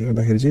फ्यासिलिटीजले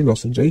गर्दाखेरि चाहिँ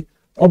लस हुन्छ है।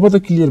 अब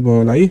त क्लियर भयो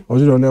होला है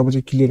हजुरहरुले, अब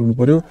चाहिँ क्लियर हुनु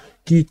पर्यो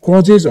कि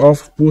causes of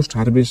post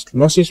harvest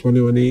losses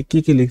भन्यो भने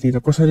के लेख्ने र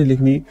कसरी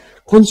लेख्ने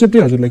कन्सेप्टै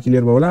हजुरलाई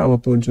क्लियर भयो होला। अब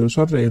पोइन्ट्सहरु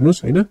सर्ट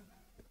हेर्नुस् हैन,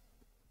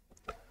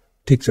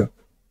 ठीक छ।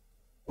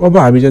 अब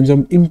हामी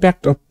जान्छौं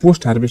impact of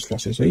post harvest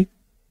losses है।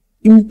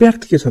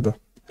 इम्प्याक्ट के छ त,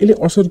 यसले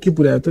असर के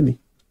पुर्यायो त नि,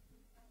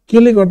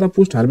 केले गर्दा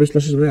पोस्ट हार्भेस्ट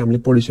लसेस भयो हामीले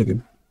पढिसक्यौं,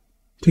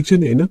 ठीक छ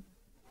नि हैन।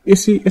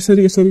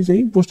 यसरी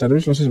चाहिँ पोस्ट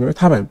हार्भेस्ट लसेस भयो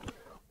थाहा भयो।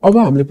 अब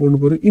हामीले पढ्नु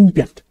पर्यो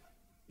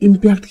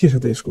इम्प्याक्ट के छ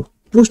त यसको।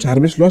 पोस्ट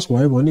हार्भेस्ट लस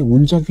भयो भने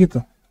हुन्छ के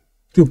त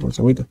त्यो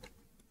पढ्छौं है त।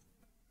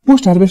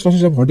 Post-harvest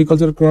losses of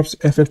horticultural crops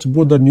affects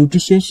both the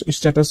nutritious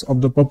status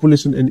of the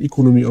population and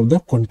economy of the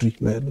country.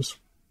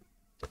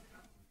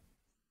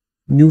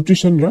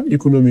 Nutrition र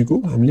economy को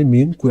हामीले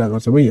मेन कुरा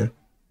गर्छौं यहाँ.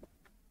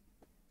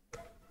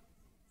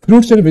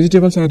 Fruits and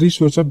vegetables are rich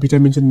source of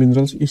vitamins and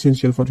minerals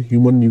essential for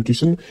human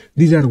nutrition.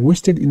 These are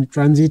wasted in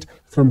transit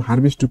from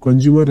harvest to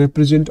consumer,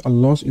 represent a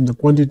loss in the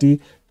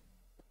quantity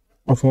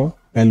of a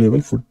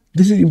valuable food.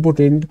 This is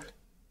important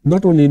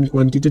not only in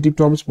quantitative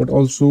terms but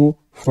also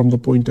from the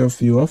point of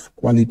view of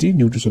quality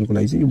nutrition को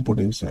लागि चाहिँ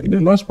important छ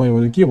हैन. Loss भयो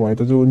भने के भयो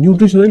त, जो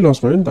न्यूट्रिसनै लस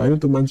भयो नि त हैन,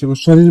 त्यो मान्छेको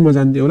शरीरमा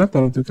जान्थे होला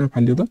तर त्यो कहाँ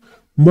फाल्यो त,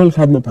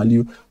 मलखादमा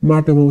फाल्यो,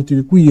 माटोमा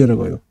उतिर कुहिएर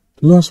गयो,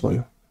 लस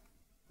भयो.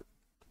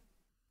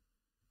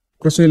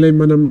 कसैलाई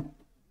मानम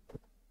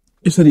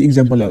यसरी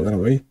एक्जाम्पल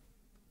गरौँ है,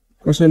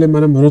 कसैलाई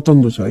मानम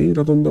रतन्दो छ है,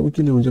 रतन्दो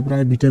केले हुन्छ,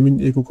 प्राय भिटामिन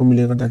ए को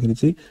कमीले गर्दाखेरि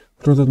चाहिँ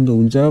रतन्दो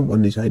हुन्छ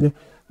भन्ने छ हैन.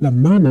 ल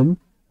मानम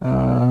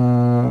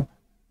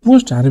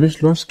पोस्ट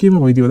हार्भेस्ट लस केमा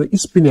भइदियो त,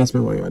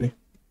 स्पिनाचमा भयो अरे.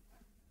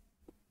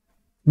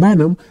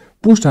 मानम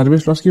पोस्ट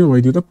हार्भेस्ट लस केमा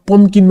भइदियो त,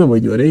 पम्किनमा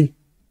भइदियो अरे.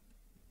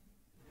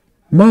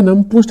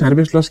 मानम पोस्ट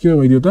हार्भेस्ट लस केमा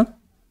भइदियो त,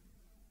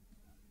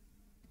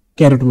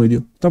 क्यारोट भइदियो.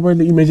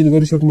 तपाईले इमेजिन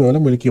गरिसक्नु होला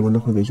मैले के भन्न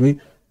खोज्दैछु है.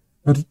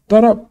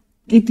 तर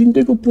यी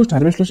तीनटैको पोस्ट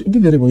हार्भेस्ट लस यति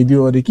धेरै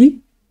भइदियो अरे कि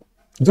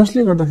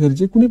जसले गर्दाखेरि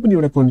चाहिँ कुनै पनि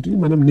एउटा कन्ट्री,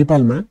 मानम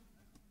नेपालमा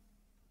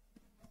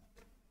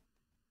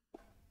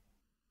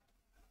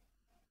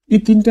यी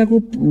तीनटाको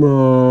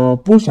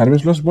पोस्ट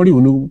हार्भेस्ट लस बढी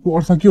हुनुको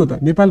अर्थ के हो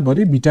त, नेपाल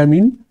भरि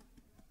भिटामिन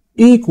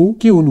ए को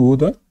के हुनु हो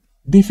त,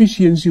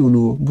 डेफिसियन्सी हुनु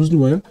हो.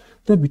 बुझ्नुभयो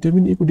त,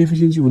 भिटामिन ए को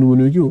डेफिसियन्सी हुनु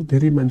भनेको के हो,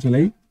 धेरै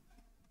मान्छेलाई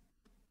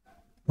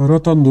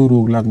रतन्दो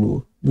रोग लाग्नु हो.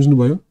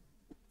 बुझ्नुभयो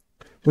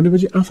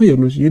भनेपछि आफै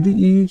हेर्नुस्, यदि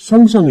यी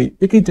सँगसँगै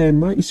एकै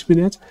टाइममा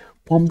स्पिनाच,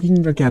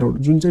 पम्किन र क्यारोट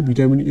जुन चाहिँ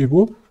भिटामिन ए को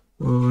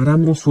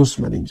राम्रो सोर्स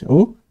मानिन्छ हो,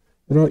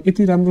 र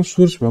यति राम्रो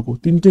सोर्स भएको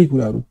तीनटै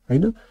कुराहरू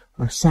हैन.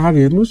 साग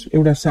हेर्नुस्,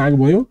 एउटा साग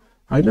भयो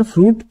हैन,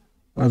 फ्रुट,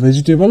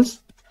 भेजिटेबल्स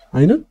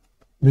हैन,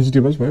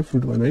 भेजिटेबल्स भयो,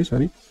 फ्रुट भएन है,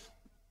 सरी,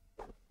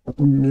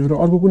 र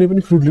अर्को कुनै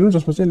पनि फ्रुट लिनु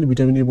जसमा चाहिँ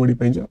भिटामिन ए बढी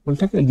पाइन्छ. मलाई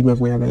ठ्याक्कै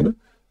दिमागमा याद आएन,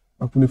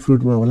 कुनै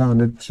फ्रुटमा होला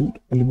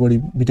 100% अलि बढी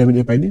भिटामिन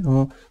ए पाइने.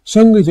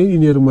 सँगै चाहिँ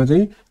यिनीहरूमा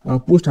चाहिँ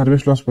पोस्ट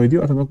हार्भेस्ट लस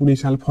भइदियो अथवा कुनै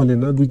साल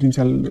फलेन, 2-3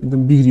 साल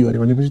एकदम बिग्रियो अरे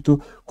भनेपछि त्यो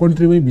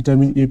कन्ट्रीमै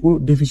भिटामिन ए को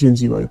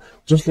डेफिसियन्सी भयो,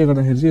 जसले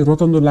गर्दाखेरि चाहिँ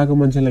रतन्दो लागेको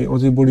मान्छेलाई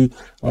अझै बढी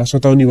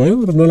सताउने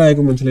भयो र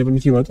नलागेको मान्छेलाई पनि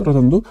के भयो त,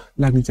 रतन्दो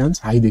लाग्ने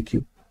चान्स हाई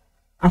देखियो.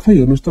 आफै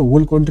हेर्नुस् त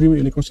होल कन्ट्रीमा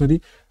यसले कसरी.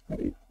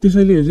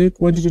 त्यसैले चाहिँ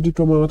क्वान्टिटेटिभ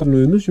टर्ममा मात्र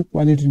नहेर्नुस्, यो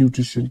क्वालिटी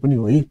न्युट्रिसन पनि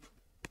हो है.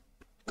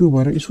 त्यो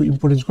भएर यसको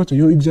इम्पोर्टेन्स कति,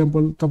 यो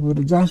इक्जाम्पल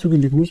तपाईहरु जहाँसुकै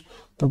लेख्नुस्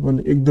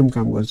तपाईहरुले एकदम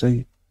काम गर्छ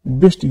है.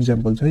 बेस्ट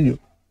इक्जाम्पल छ यो.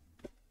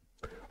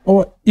 अब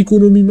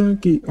इकोनोमीमा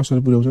के असर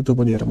पुर्याउँछ त्यो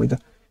पनि हेरौँ है त.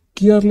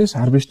 Careless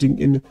harvesting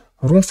and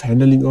rough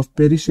handling of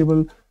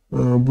perishable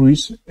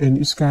ब्रुइस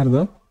and scar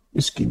the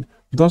skin,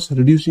 thus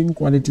reducing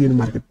quality and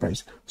market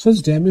price.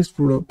 Such damaged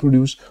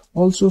produce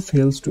also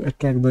fails to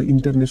attract the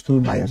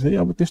international buyers. है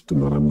अब त्यस्तो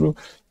नराम्रो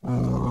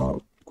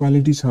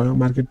क्वालिटी छ,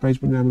 मार्केट प्राइस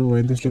पनि राम्रो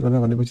भएन, त्यसले गर्दा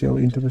भनेपछि अब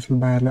इन्टरनेसनल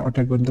बायरलाई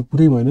अट्र्याक्ट गर्न त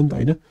पुरै भएन नि त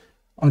हैन.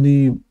 अनि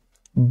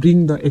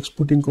bring the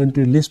exporting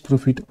country lace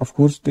profit, of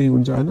course त्यही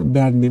हुन्छ हैन.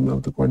 ब्याड नेम अब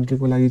त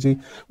कन्ट्रीको लागि चाहिँ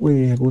ओए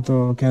यहाँको त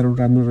क्यारोट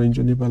राम्रो रहन्छ,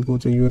 नेपालको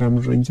चाहिँ यो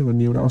राम्रो रहन्छ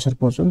भन्ने एउटा असर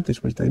पर्छ नि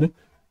त्यसपछि त हैन.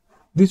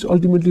 This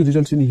ultimately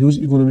results in huge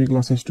economic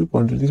losses to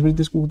country. त्यसपछि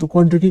त्यसको त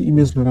कन्ट्रीकै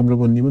इमेज नराम्रो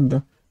बन्ने हो नि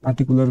त,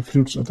 पार्टिकुलर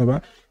फ्रुट्स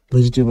अथवा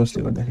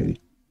भेजिटेबल्सले गर्दाखेरि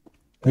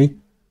है.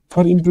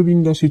 For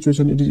improving the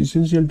situation, it is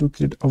essential to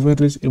create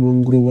awareness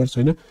among growers,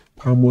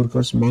 farm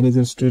workers,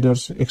 managers,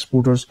 traders,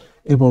 exporters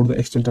about the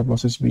extent of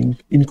losses being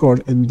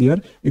incurred and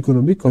their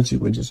economic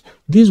consequences.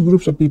 These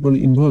groups of people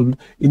involved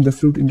in the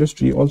fruit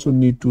industry also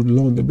need to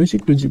learn the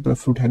basic principle of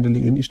fruit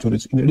handling and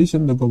storage. In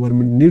addition, the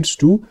government needs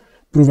to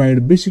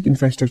provide basic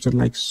infrastructure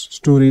like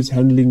storage,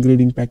 handling,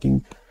 grading,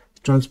 packing,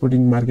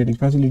 transporting, marketing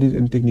facilities,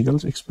 and technical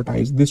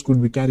expertise. This could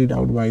be carried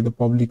out by the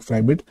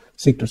public-private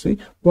sectors.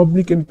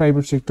 Public and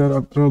private sector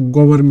or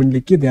government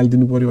ले के ध्यान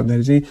दिनु पर्यो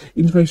भन्दाखेरि चाहिँ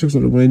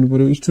इन्फ्रास्ट्रक्चरहरु बनाइनु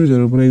पर्यो,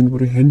 स्टोरेजहरु बनाइनु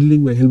पर्यो,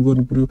 ह्यान्डलिङमा help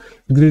गर्नु पर्यो,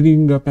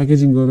 ग्रेडिङ र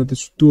प्याकेजिङ गरेर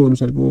त्यो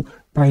अनुसारको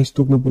प्राइस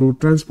तोक्नु पर्यो,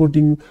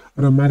 ट्रान्सपोर्टिङ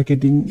र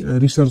मार्केटिङ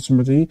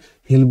रिसर्चमा चाहिँ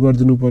हेल्प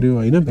गर्दिनु पर्यो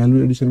हैन,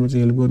 भ्यालु एडिसनमा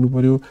चाहिँ हेल्प गर्नु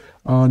पर्यो,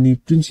 अनि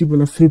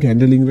प्रिन्सिपल अफ फ्रुट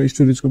ह्यान्डलिङ र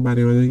स्टोरेजको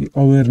बारेमा चाहिँ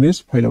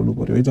अवेयरनेस फैलाउनु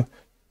पर्यो है त.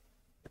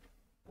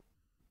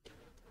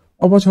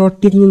 अब छ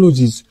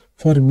technologies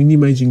for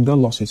minimising the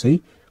losses है.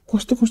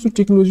 कस्तो कस्तो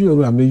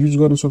टेक्नोलोजीहरु हामीले युज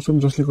गर्न सक्छौं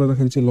जसले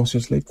गर्दाखेरि चाहिँ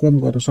लसेसलाई कम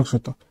गर्न सक्छ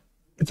त.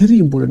 भेरी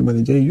इम्पोर्टेन्ट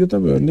मानिन्छ है यो.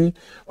 तपाईहरुले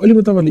अहिले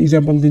म तपाईहरुले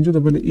एक्जाम्पल दिन्छु,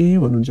 तपाईले ए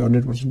भन्नुहुन्छ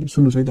 100%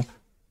 सुन्नुस् है त.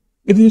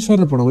 यदि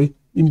सरल पढाउ है,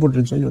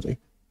 इम्पोर्टेन्ट छ यो चाहिँ.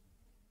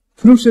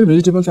 Fruits and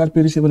vegetables are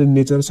perishable in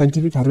nature.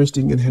 Scientific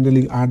harvesting and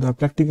handling are the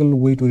practical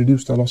way to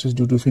reduce the losses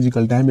due to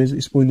physical damage,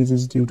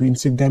 spoilages due to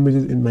insect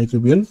damages and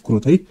microbial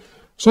growth है.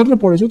 सरल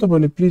पढेछु,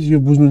 तपाईले please यो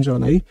बुझ्नुहुन्छ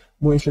होला है.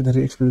 म यसले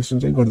धेरै explanation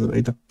चाहिँ गर्दैन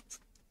है त.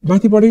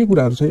 माथि पढेकै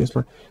कुराहरु छ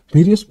यसमा.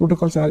 Various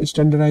protocols are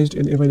standardized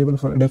and available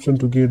for adoption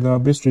to get the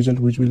best result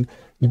which will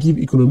give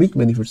economic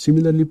benefits.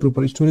 Similarly,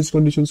 proper storage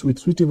conditions with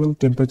suitable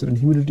temperature and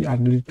humidity are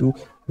needed to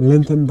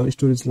lengthen the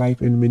storage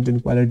life and maintain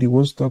quality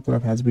once the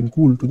crop has been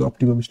cooled to the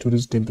optimum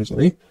storage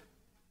temperature है.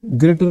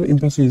 greater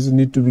emphasis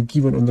need to be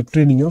given on the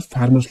training of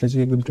farmers लाई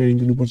चाहिँ एकदम training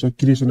दिनुपर्छ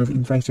creation of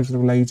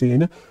इन्फ्रास्ट्रक्चरको लागि चाहिँ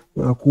हैन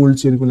cold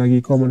चेनको लागि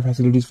common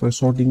facilities for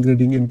shirting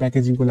grading and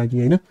प्याकेजिङको लागि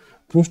हैन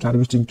पोस्ट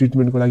हार्भेस्टिङ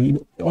ट्रिटमेन्टको लागि इन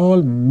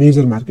अल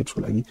मेजर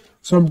मार्केट्सको लागि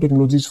some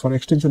technologies for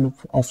extension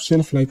of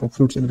self life of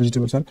fruits and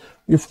vegetables are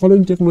यो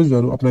फलोइङ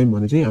टेक्नोलोजीहरु अपनायौं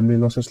भने चाहिँ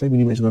हामीले लसेसलाई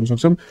मिनिमाइज गर्न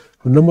सक्छौं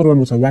नम्बर 1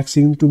 मा छ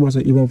व्याक्सिङ 2 मा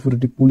छ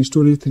इभापोरेटिभ कोल्ड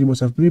स्टोरेज 3 मा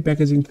छ प्री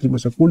प्याकेजिङ 3 मा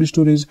छ कोल्ड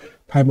स्टोरेज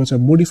 5 मा छ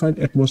मोडिफाइड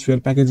एटमोस्फियर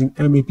प्याकेजिङ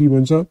एमएपी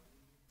भन्छ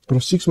र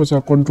 6 मा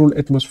छ कन्ट्रोल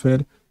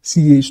एटमोस्फियर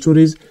सीए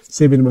स्टोरेज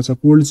 7 मा छ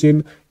कोल्ड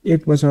चेन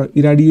 8 मा छ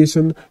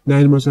इराडिएसन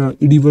 9 मा छ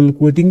इडिबल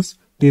कोटिङ्स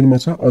 10 मा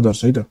छ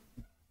अदर्स है त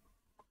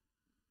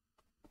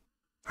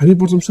हामी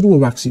प्रथम सुरुमा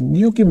व्याक्सिङ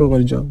यो केमा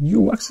गरिन्छ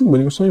यो व्याक्सिङ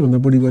भनेको सबैभन्दा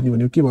बढी गर्ने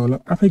भनेको के भयो होला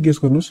आफै गेस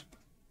गर्नुस्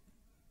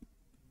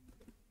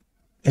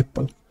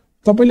एप्पल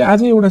तपाईले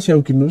आज एउटा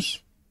स्याउ किन्नुस्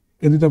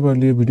यदि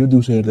तपाईहरुले यो भिडियो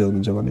दिउँसो हेर्दै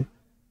हुनुहुन्छ भने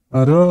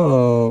र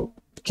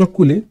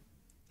चक्कुले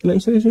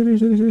यसलाई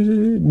यसरी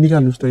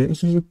निकाल्नुस् त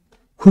यसरी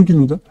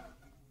खुर्किनु त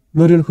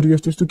नरियल खुर्की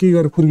जस्तो यस्तो के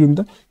गरेर खुर्किनु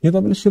त यहाँ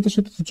तपाईले सेतो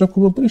सेतो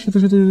चक्कुमा पनि सेतो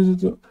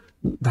सेतो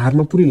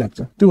धारमा पुरै लाग्छ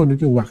त्यो भनेको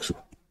के वाक्स हो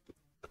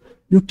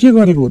यो के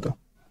गरेको हो त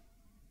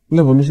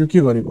ल भन्नुस् यो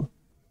के गरेको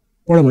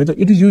पढौं है त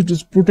it is used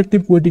as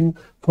protective quoting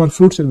for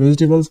fruits and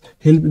vegetables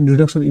help in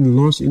reduction in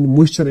loss in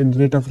moisture and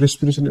rate of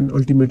respiration and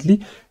ultimately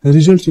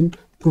results in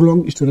prolong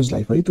storage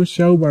life है त्यो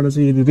स्याउबाट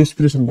चाहिँ यदि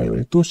रेस्पिरेसन भयो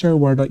भने त्यो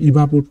स्याउबाट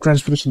इभापो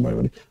ट्रान्सपिरेसन भयो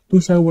भने त्यो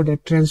स्याउबाट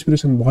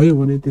ट्रान्सपिरेसन भयो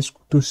भने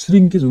त्यो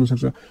श्रिङ्केज हुन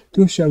सक्छ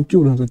त्यो स्याउ के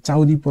हुन सक्छ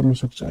चाउदी पर्न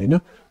सक्छ हैन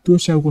त्यो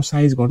स्याउको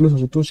साइज घट्न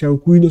सक्छ त्यो स्याउ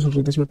कुइन सक्छ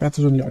त्यसमा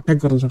प्याथोजनले अट्याक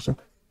गर्न सक्छ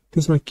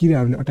त्यसमा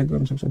किराहरुले अट्याक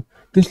गर्न सक्छन्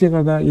त्यसले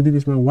गर्दा यदि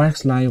त्यसमा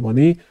व्याक्स लायो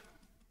भने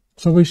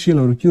सबै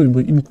सेलहरु के हुने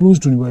भयो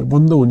इन्क्लोज्ड हुने भयो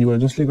बन्द हुने भयो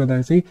जसले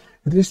गर्दा चाहिँ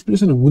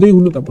रेस्पिरेसन हुँदै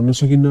हुन त भन्न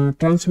सकिन्न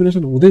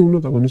ट्रान्सपिरेसन हुँदै हुन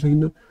त भन्न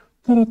सकिन्न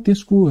तर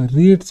त्यसको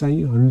रेट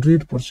चाहिँ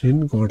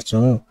 100% घट्छ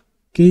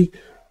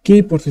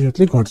केही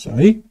प्रतिशतले घट्छ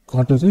है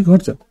घट्न चाहिँ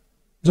घट्छ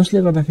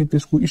जसले गर्दाखेरि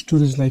त्यसको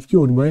स्टोरेज लाइफ के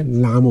हुने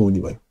भयो लामो हुने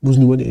भयो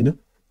बुझ्नु पनि हैन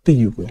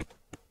त्यही हो कुरा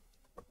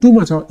 2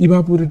 मा छ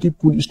इभापोरेटिभ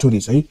कुल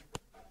स्टोरेज है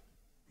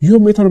यो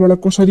मेथडबाट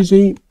कसरी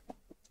चाहिँ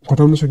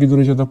घटाउन सकिदो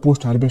रहेछ त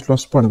पोस्ट हार्भेस्ट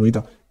लस पढौं है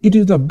त it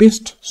is the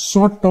best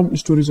short term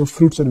storage of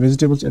fruits and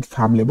vegetables at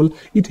farm level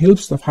it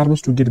helps the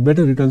farmers to get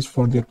better returns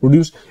for there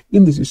produce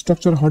in this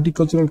structure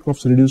हर्टिकल्चरल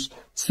crops reduce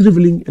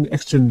श्रिभलिङ and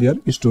extend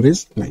there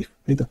storage life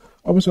है त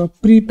अब छ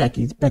pre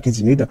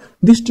packaging है त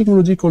this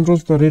technology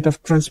controls the rate of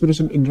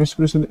transpiration and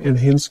respiration and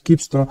hence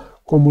keeps the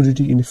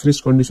commodity in fresh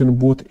condition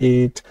both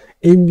at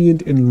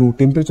ambient and low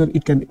temperature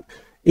it can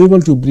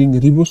able to bring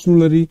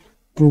revolutionary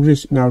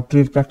progress in our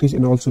trade practice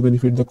and also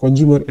benefit the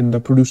consumer and the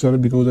producer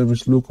because of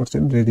its low cost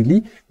and readily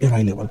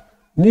available.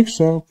 Next,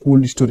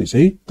 cold storage.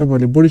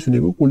 तपाईहरुले बढी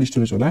सुनेको cold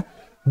storage होला.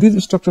 These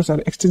structures are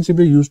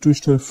extensively used to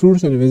store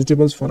fruits and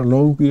vegetables for a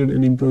long period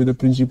and employ the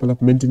principle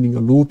of maintaining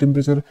a low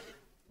temperature,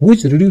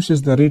 which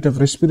reduces the rate of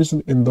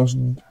respiration and thus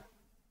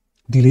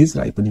delays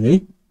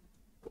ripening.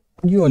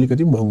 यो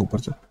अलिकति महँगो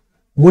पर्छ.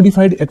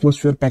 Modified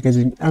atmosphere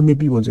packaging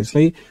MAP भन्छ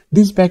यसलाई.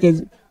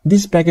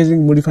 This packaging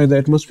modifies the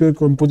atmosphere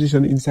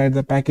composition inside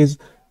the package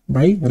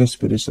by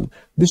respiration.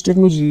 This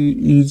technology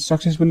is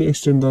successfully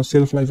extend the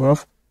shelf life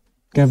of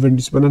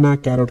Cavendish banana,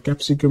 carrot,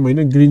 capsicum,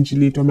 green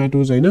chili,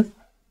 tomatoes.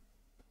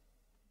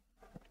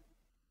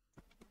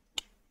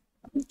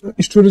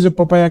 Storage of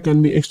papaya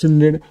can be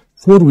extended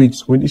 4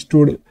 weeks when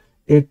stored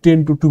at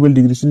 10 to 12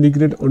 degrees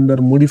centigrade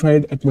under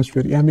modified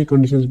atmosphere YAMI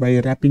conditions by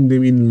wrapping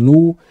them in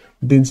low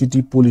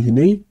density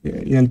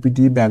polyethylene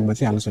LPT bag ma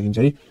chai halna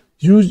sakincha hai.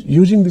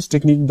 Using this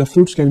technique, the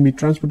fruits can be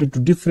transported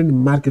to different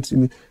markets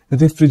in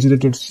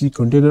refrigerated sea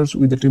containers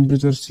with the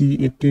temperature sea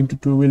at 10 to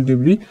 12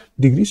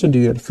 degrees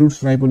centigrade. Fruits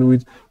ripen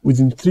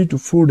within 3 to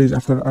 4 days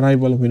after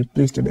arrival when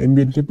placed at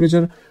ambient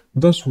temperature.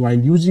 Thus,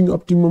 while using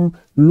optimum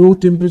low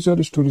temperature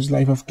storage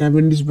life of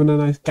Cavendish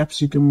banana,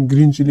 capsicum,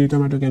 green chili,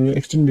 tomato can be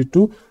extended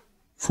to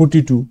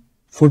 42,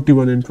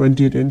 41 and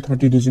 28 and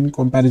 30 days in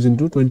comparison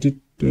to 20,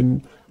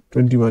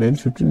 21 and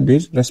 15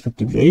 days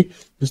respectively.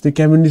 जस्तै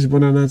Cavendish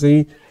banana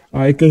चाहिँ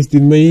 21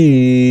 दिनमै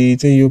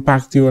चाहिँ यो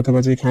पाक्थ्यो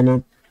अथवा चाहिँ खाना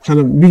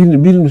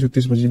बिग्रिन सक्थ्यो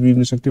त्यसपछि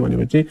बिग्रिन सक्थ्यो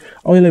भनेपछि चाहिँ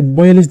अब यसलाई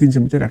 42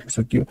 दिनसम्म चाहिँ राख्न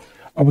सकियो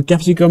अब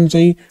क्याप्सिकम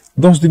चाहिँ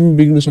 10 दिनमा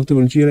बिग्रिन सक्थ्यो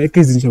भनेपछि यसलाई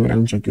 21 दिनसम्म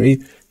राख्न सक्यो है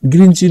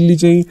ग्रीन चिल्ली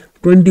चाहिँ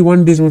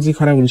 21 डेजमा चाहिँ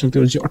खराब हुन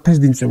सक्थ्यो भनेपछि 28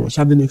 दिनसम्म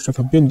 7 दिन एक्स्ट्रा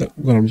थप्यो नि त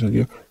गराउन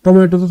सक्यो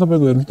टमेटो त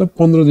तपाईको हेर्नु त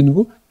 15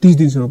 दिनको 30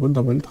 दिनसम्म पनि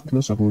तपाईले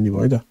थप्न सक्नुहुने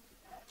भयो त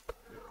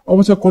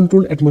अब छ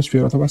कन्ट्रोल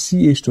एटमोस्फियर अथवा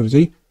सीए स्टोरेज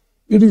है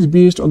It is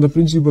based on the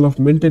principle of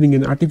maintaining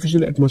an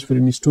artificial atmosphere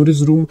in a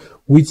storage room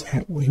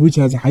which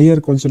has higher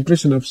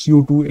concentration of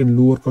CO2 and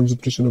lower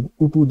concentration of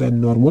O2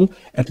 than normal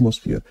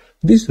atmosphere.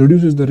 This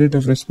reduces the rate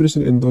of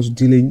respiration and thus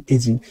delaying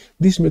aging.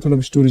 This method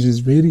of storage is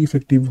very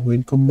effective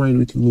when combined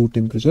with low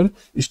temperature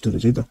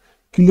storage.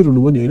 Clear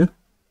हुनु पनि हैन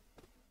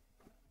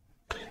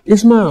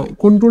यसमा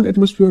control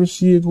atmosphere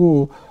CA को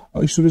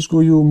storage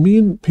को यो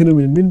main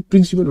phenomenon main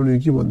principal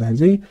भनेको के भन्दाखेरि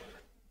चाहिँ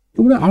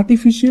एउटा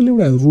आर्टिफिशियल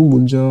एउटा रुम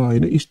हुन्छ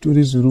हैन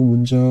स्टोरेज रुम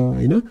हुन्छ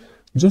हैन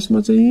जसमा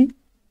चाहिँ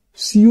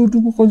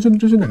CO2 को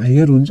कन्सन्ट्रेसन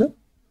हायर हुन्छ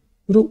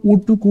र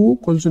O2 को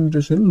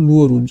कन्सन्ट्रेसन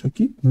लोअर हुन्छ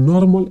कि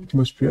नर्मल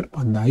एटमोस्फियर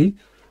भन्दा है,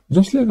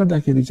 जसले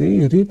गर्दाखेरि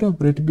चाहिँ रेट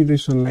अफ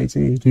रेस्पिरेसनलाई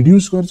चाहिँ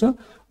रिड्युस गर्छ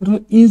र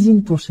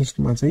एजिङ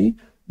प्रोसेसमा चाहिँ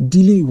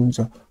डिले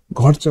हुन्छ,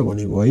 घट्छ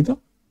भनेको है त।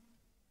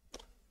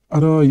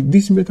 र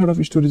this method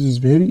of storage is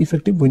very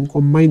effective when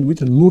combined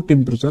with low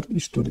temperature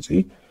storage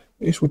है।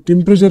 यसको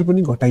टेम्परेचर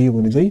पनि घटाइयो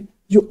भने चाहिँ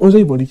यो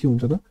अझै बढी के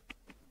हुन्छ त,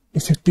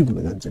 इफेक्टिभ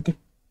हुन जान्छ के।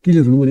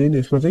 क्लियर हुनु भने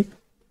यसमा चाहिँ।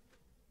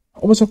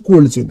 अब छ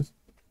कोल्ड चेन,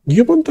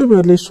 यो पनि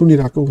तपाईहरुले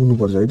सुनिराको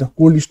हुनुपर्छ है त,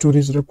 कोल्ड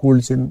स्टोरेज र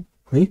कोल्ड चेन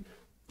है।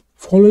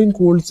 Following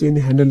cold chain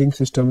handling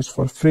systems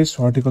for fresh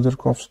horticulture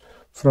crops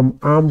from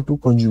farm to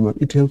consumer.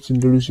 It helps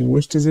in reducing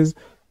wastages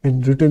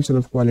and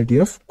retention of quality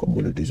of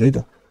commodities. Right?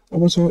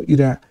 Also,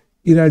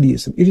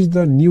 irradiation. It is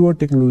the newer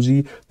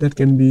technology that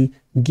can be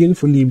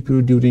gainfully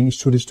employed during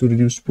storage to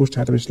reduce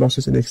post-harvest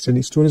losses and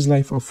extend storage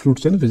life of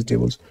fruits and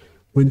vegetables.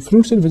 When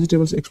fruits and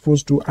vegetables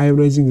exposed to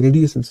ionizing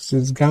radiation such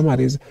as gamma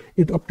rays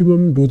at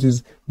optimum doses,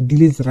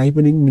 delays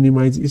ripening,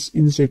 minimizes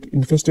insect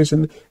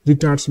infestation,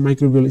 retards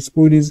microbial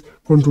spoilage,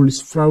 controls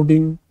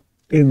sprouting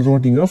and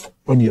rotting of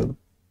onion,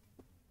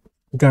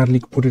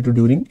 garlic, potato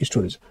during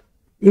storage.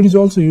 It is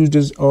also used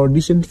as a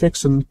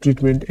disinfection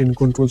treatment and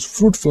controls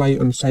fruit fly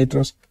on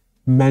citrus,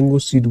 mango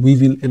seed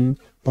weevil and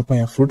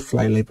papaya fruit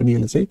fly लाई पनि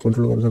यसले चाहिँ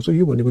control गर्न सक्छ।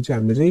 यो भनेको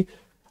चाहिँ हामीले चाहिँ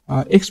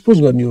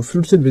एक्सपोज गर्ने हो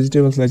फ्रुट्स एन्ड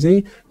भेजिटेबल्सलाई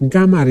चाहिँ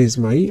गामा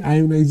रेजमा है,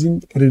 आयोनाइजिङ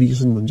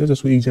रेडिएसन भन्छ,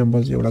 जसको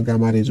इक्जाम्पल चाहिँ एउटा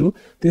गामा रेज हो।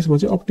 त्यसमा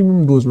चाहिँ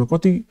अप्टिमम डोजमा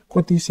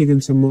कति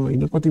सेकेन्डसम्म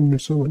हैन कति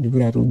मिनेटसम्म भन्ने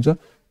कुराहरु हुन्छ,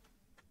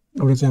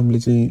 एउटा चाहिँ हामीले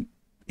चाहिँ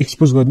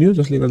एक्सपोज गर्ने हो,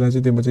 जसले गर्दा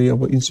चाहिँ त्यसमा चाहिँ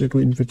अब इन्सेक्टको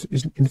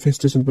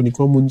इन्फेस्टेसन पनि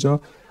कम हुन्छ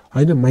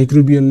हैन,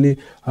 माइक्रोबियलले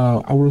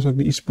आउन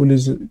सक्ने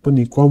स्पोलेज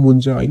पनि कम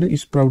हुन्छ हैन,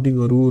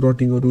 स्प्राउटिङहरु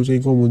रटिङहरु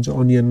चाहिँ कम हुन्छ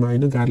अनियनमा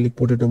हैन, गार्लिक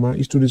पोटेटोमा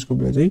स्टोरेजको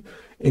बेला चाहिँ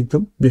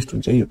एकदम बेस्ट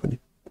हुन्छ। यो पनि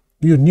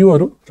यो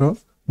न्यूअर हो र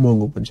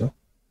महँगो पनि छ।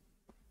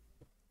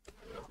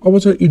 अब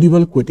छ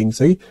edible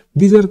coatings है।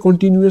 These are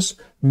continuous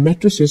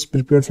matrices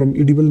prepared from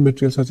edible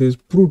materials such as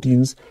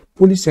proteins,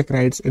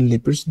 polysaccharides and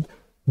lipids.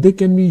 They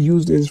can be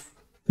used as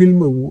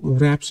film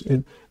wraps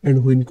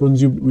and when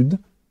consumed with the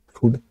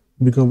food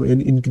become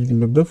an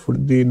ingredient of the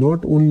food. They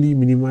not only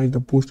minimize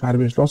the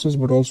post-harvest losses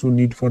but also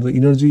need for the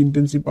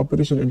energy-intensive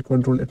operation and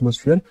control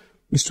atmosphere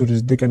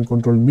storage. They can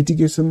control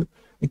mitigation,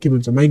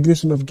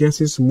 migration of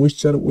gases,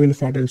 moisture, oil,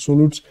 fat and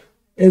solutes,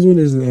 as well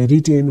as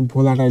retain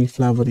volatile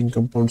flavoring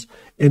compounds.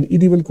 And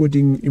edible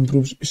coating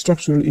improves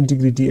structural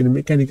integrity and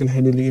mechanical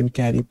handling and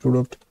carry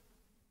product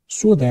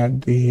so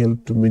that they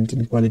help to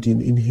maintain quality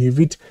and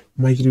inhibit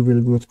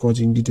microbial growth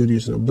causing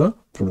deterioration of the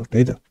product.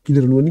 है त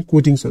clear हुनु भने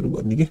कोटिङ्सहरु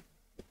गर्ने के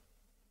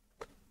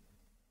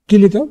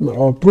केले त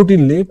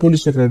प्रोटिनले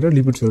polysaccharide र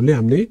लिपिड्सहरुले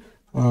हामीले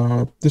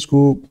त्यसको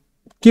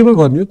केमा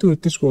गर्ने हो त्यो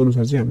त्यसको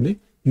अनुसार चाहिँ हामीले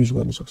युज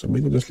गर्न सक्छौं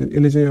हैन, जसले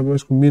यसले चाहिँ अब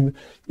यसको मेन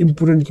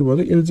इम्पोर्टेन्ट के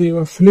भयो यसले चाहिँ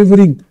अब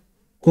फ्लेभरिङ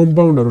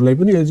कम्पाउन्डहरुलाई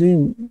पनि यसले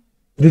चाहिँ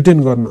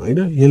रिटेन गर्न हैन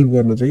हेल्प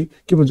गर्न चाहिँ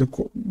के भन्छ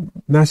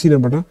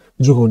नासिनाबाट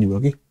जोगाउने भयो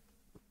के।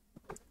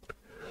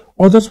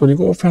 अदर्स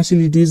भनेको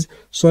facilities,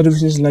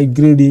 services like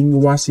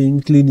grading,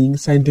 washing, cleaning,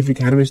 scientific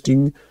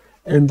harvesting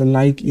and the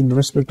like in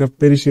respect of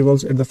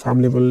perishables at the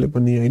farm level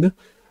पनि हैन।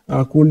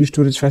 Cold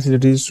storage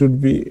facilities should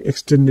be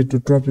extended to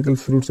tropical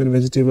fruits and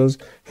vegetables.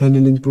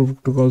 Handling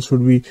protocols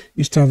should be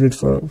established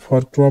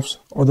for crops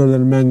other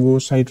than mango,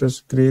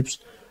 citrus, grapes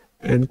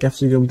and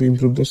capsicum to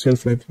improve the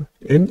shelf life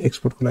and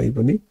export को लागि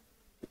पनि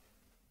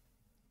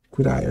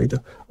कुरा आयो है त।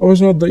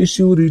 Also the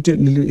issue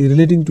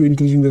relating to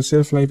increasing the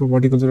shelf life of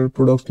horticultural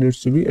products needs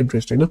to be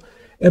addressed हैन।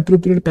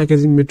 Appropriate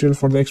packaging material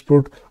for the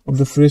export of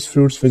the fresh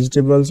fruits,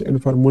 vegetables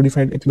and for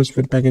modified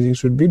atmosphere packaging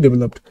should be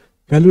developed.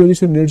 Value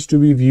addition needs to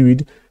be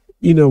viewed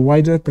in a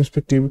wider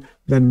perspective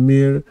than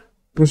mere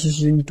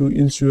processing to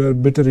ensure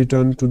better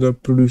return to the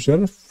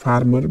producer,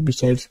 farmer,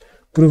 besides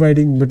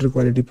providing better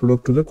quality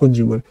product to the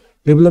consumer.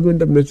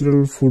 Development of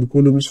natural food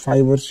columns,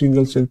 fiber,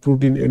 single cell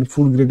protein and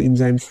food grade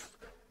enzymes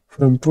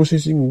from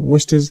processing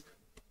wastage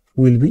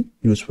will be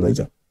useful है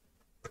त।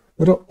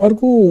 र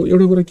अर्को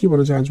एउटा कुरा के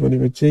भन्न चाहन्छु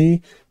भनेको चाहिँ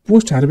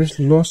पोस्ट हार्भेस्ट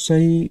लस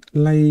चाहिँ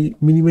लाई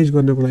मिनिमाइज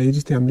गर्नको लागि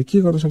जस्तै हामीले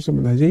के गर्न सक्छौं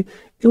भन्दा चाहिँ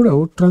एउटा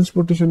हो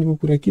ट्रान्सपोर्टेसनको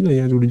कुरा किन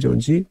यहाँ जोडिन्छ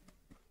भने चाहिँ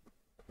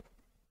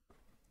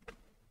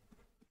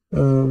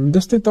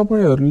जस्तै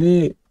तपाईहरुले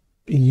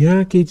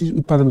यहाँ केही चीज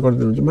उत्पादन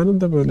गर्दै हुनुहुन्छ, मानौं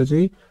तपाईहरुले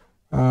चाहिँ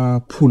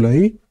फूल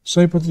है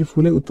सयपत्री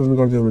फूलै उत्पादन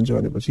गर्दै हुनुहुन्छ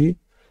भनेपछि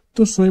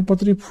त्यो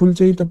सयपत्री फूल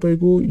चाहिँ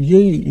तपाईको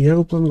यही यहाँ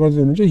उत्पादन गर्दै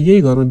हुनुहुन्छ,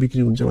 यही घरमा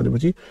बिक्री हुन्छ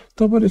भनेपछि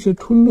तपाईहरुले यसले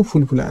ठुलो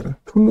फूल फुलाएर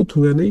ठुलो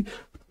थुगा नै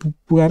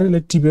पुगाएर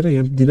यसलाई टिपेर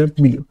यहाँ दिन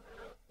मिल्यो।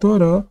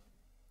 तर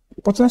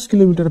 50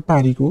 किलोमिटर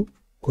पारीको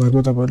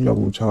घरमा तपाईहरु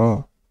लगाउँछ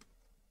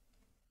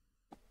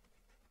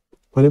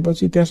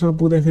भनेपछि त्यहाँसम्म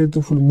पुग्दाखेरि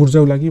त्यो फूल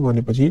मुर्जाउला कि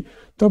भनेपछि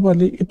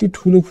तपाईहरुले यति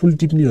ठुलो फूल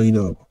टिप्ने होइन।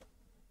 अब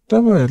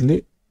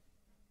तपाईहरुले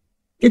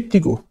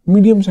यतिको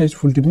मिडियम साइज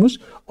फूल टिप्नुस्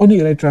अनि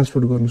यसलाई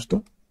ट्रान्सपोर्ट गर्नुस्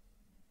त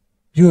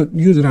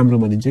यो राम्रो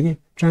मानिन्छ के।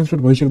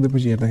 ट्रान्सपोर्ट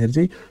भइसकेपछि हेर्दाखेरि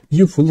चाहिँ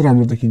यो फूल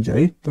राम्रो देखिन्छ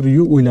है, तर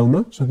यो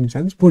ओइलाउन सक्ने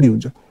चान्स बढी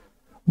हुन्छ।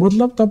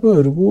 मतलब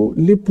तपाईहरुको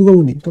ले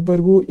पुगाउने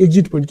तपाईहरुको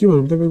एक्जिट पोइन्ट के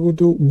भनौं तपाईहरुको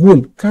त्यो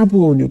गोल कहाँ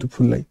पुगाउने हो त्यो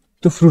फूललाई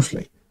त्यो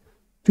फ्रुट्सलाई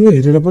त्यो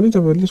हेरेर पनि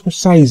तपाईहरुले यसको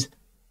साइज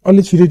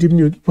अलि छिटै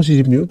टिप्ने हो कि पछि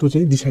टिप्ने हो त्यो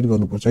चाहिँ डिसाइड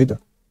गर्नुपर्छ है त।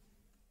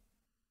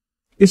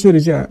 यसरी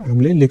चाहिँ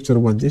हामीले लेक्चर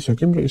 1 चाहिँ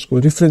सक्यौं र यसको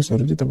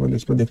रेफरेन्सहरु चाहिँ तपाईले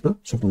यसमा देख्न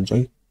सक्नुहुन्छ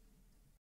है।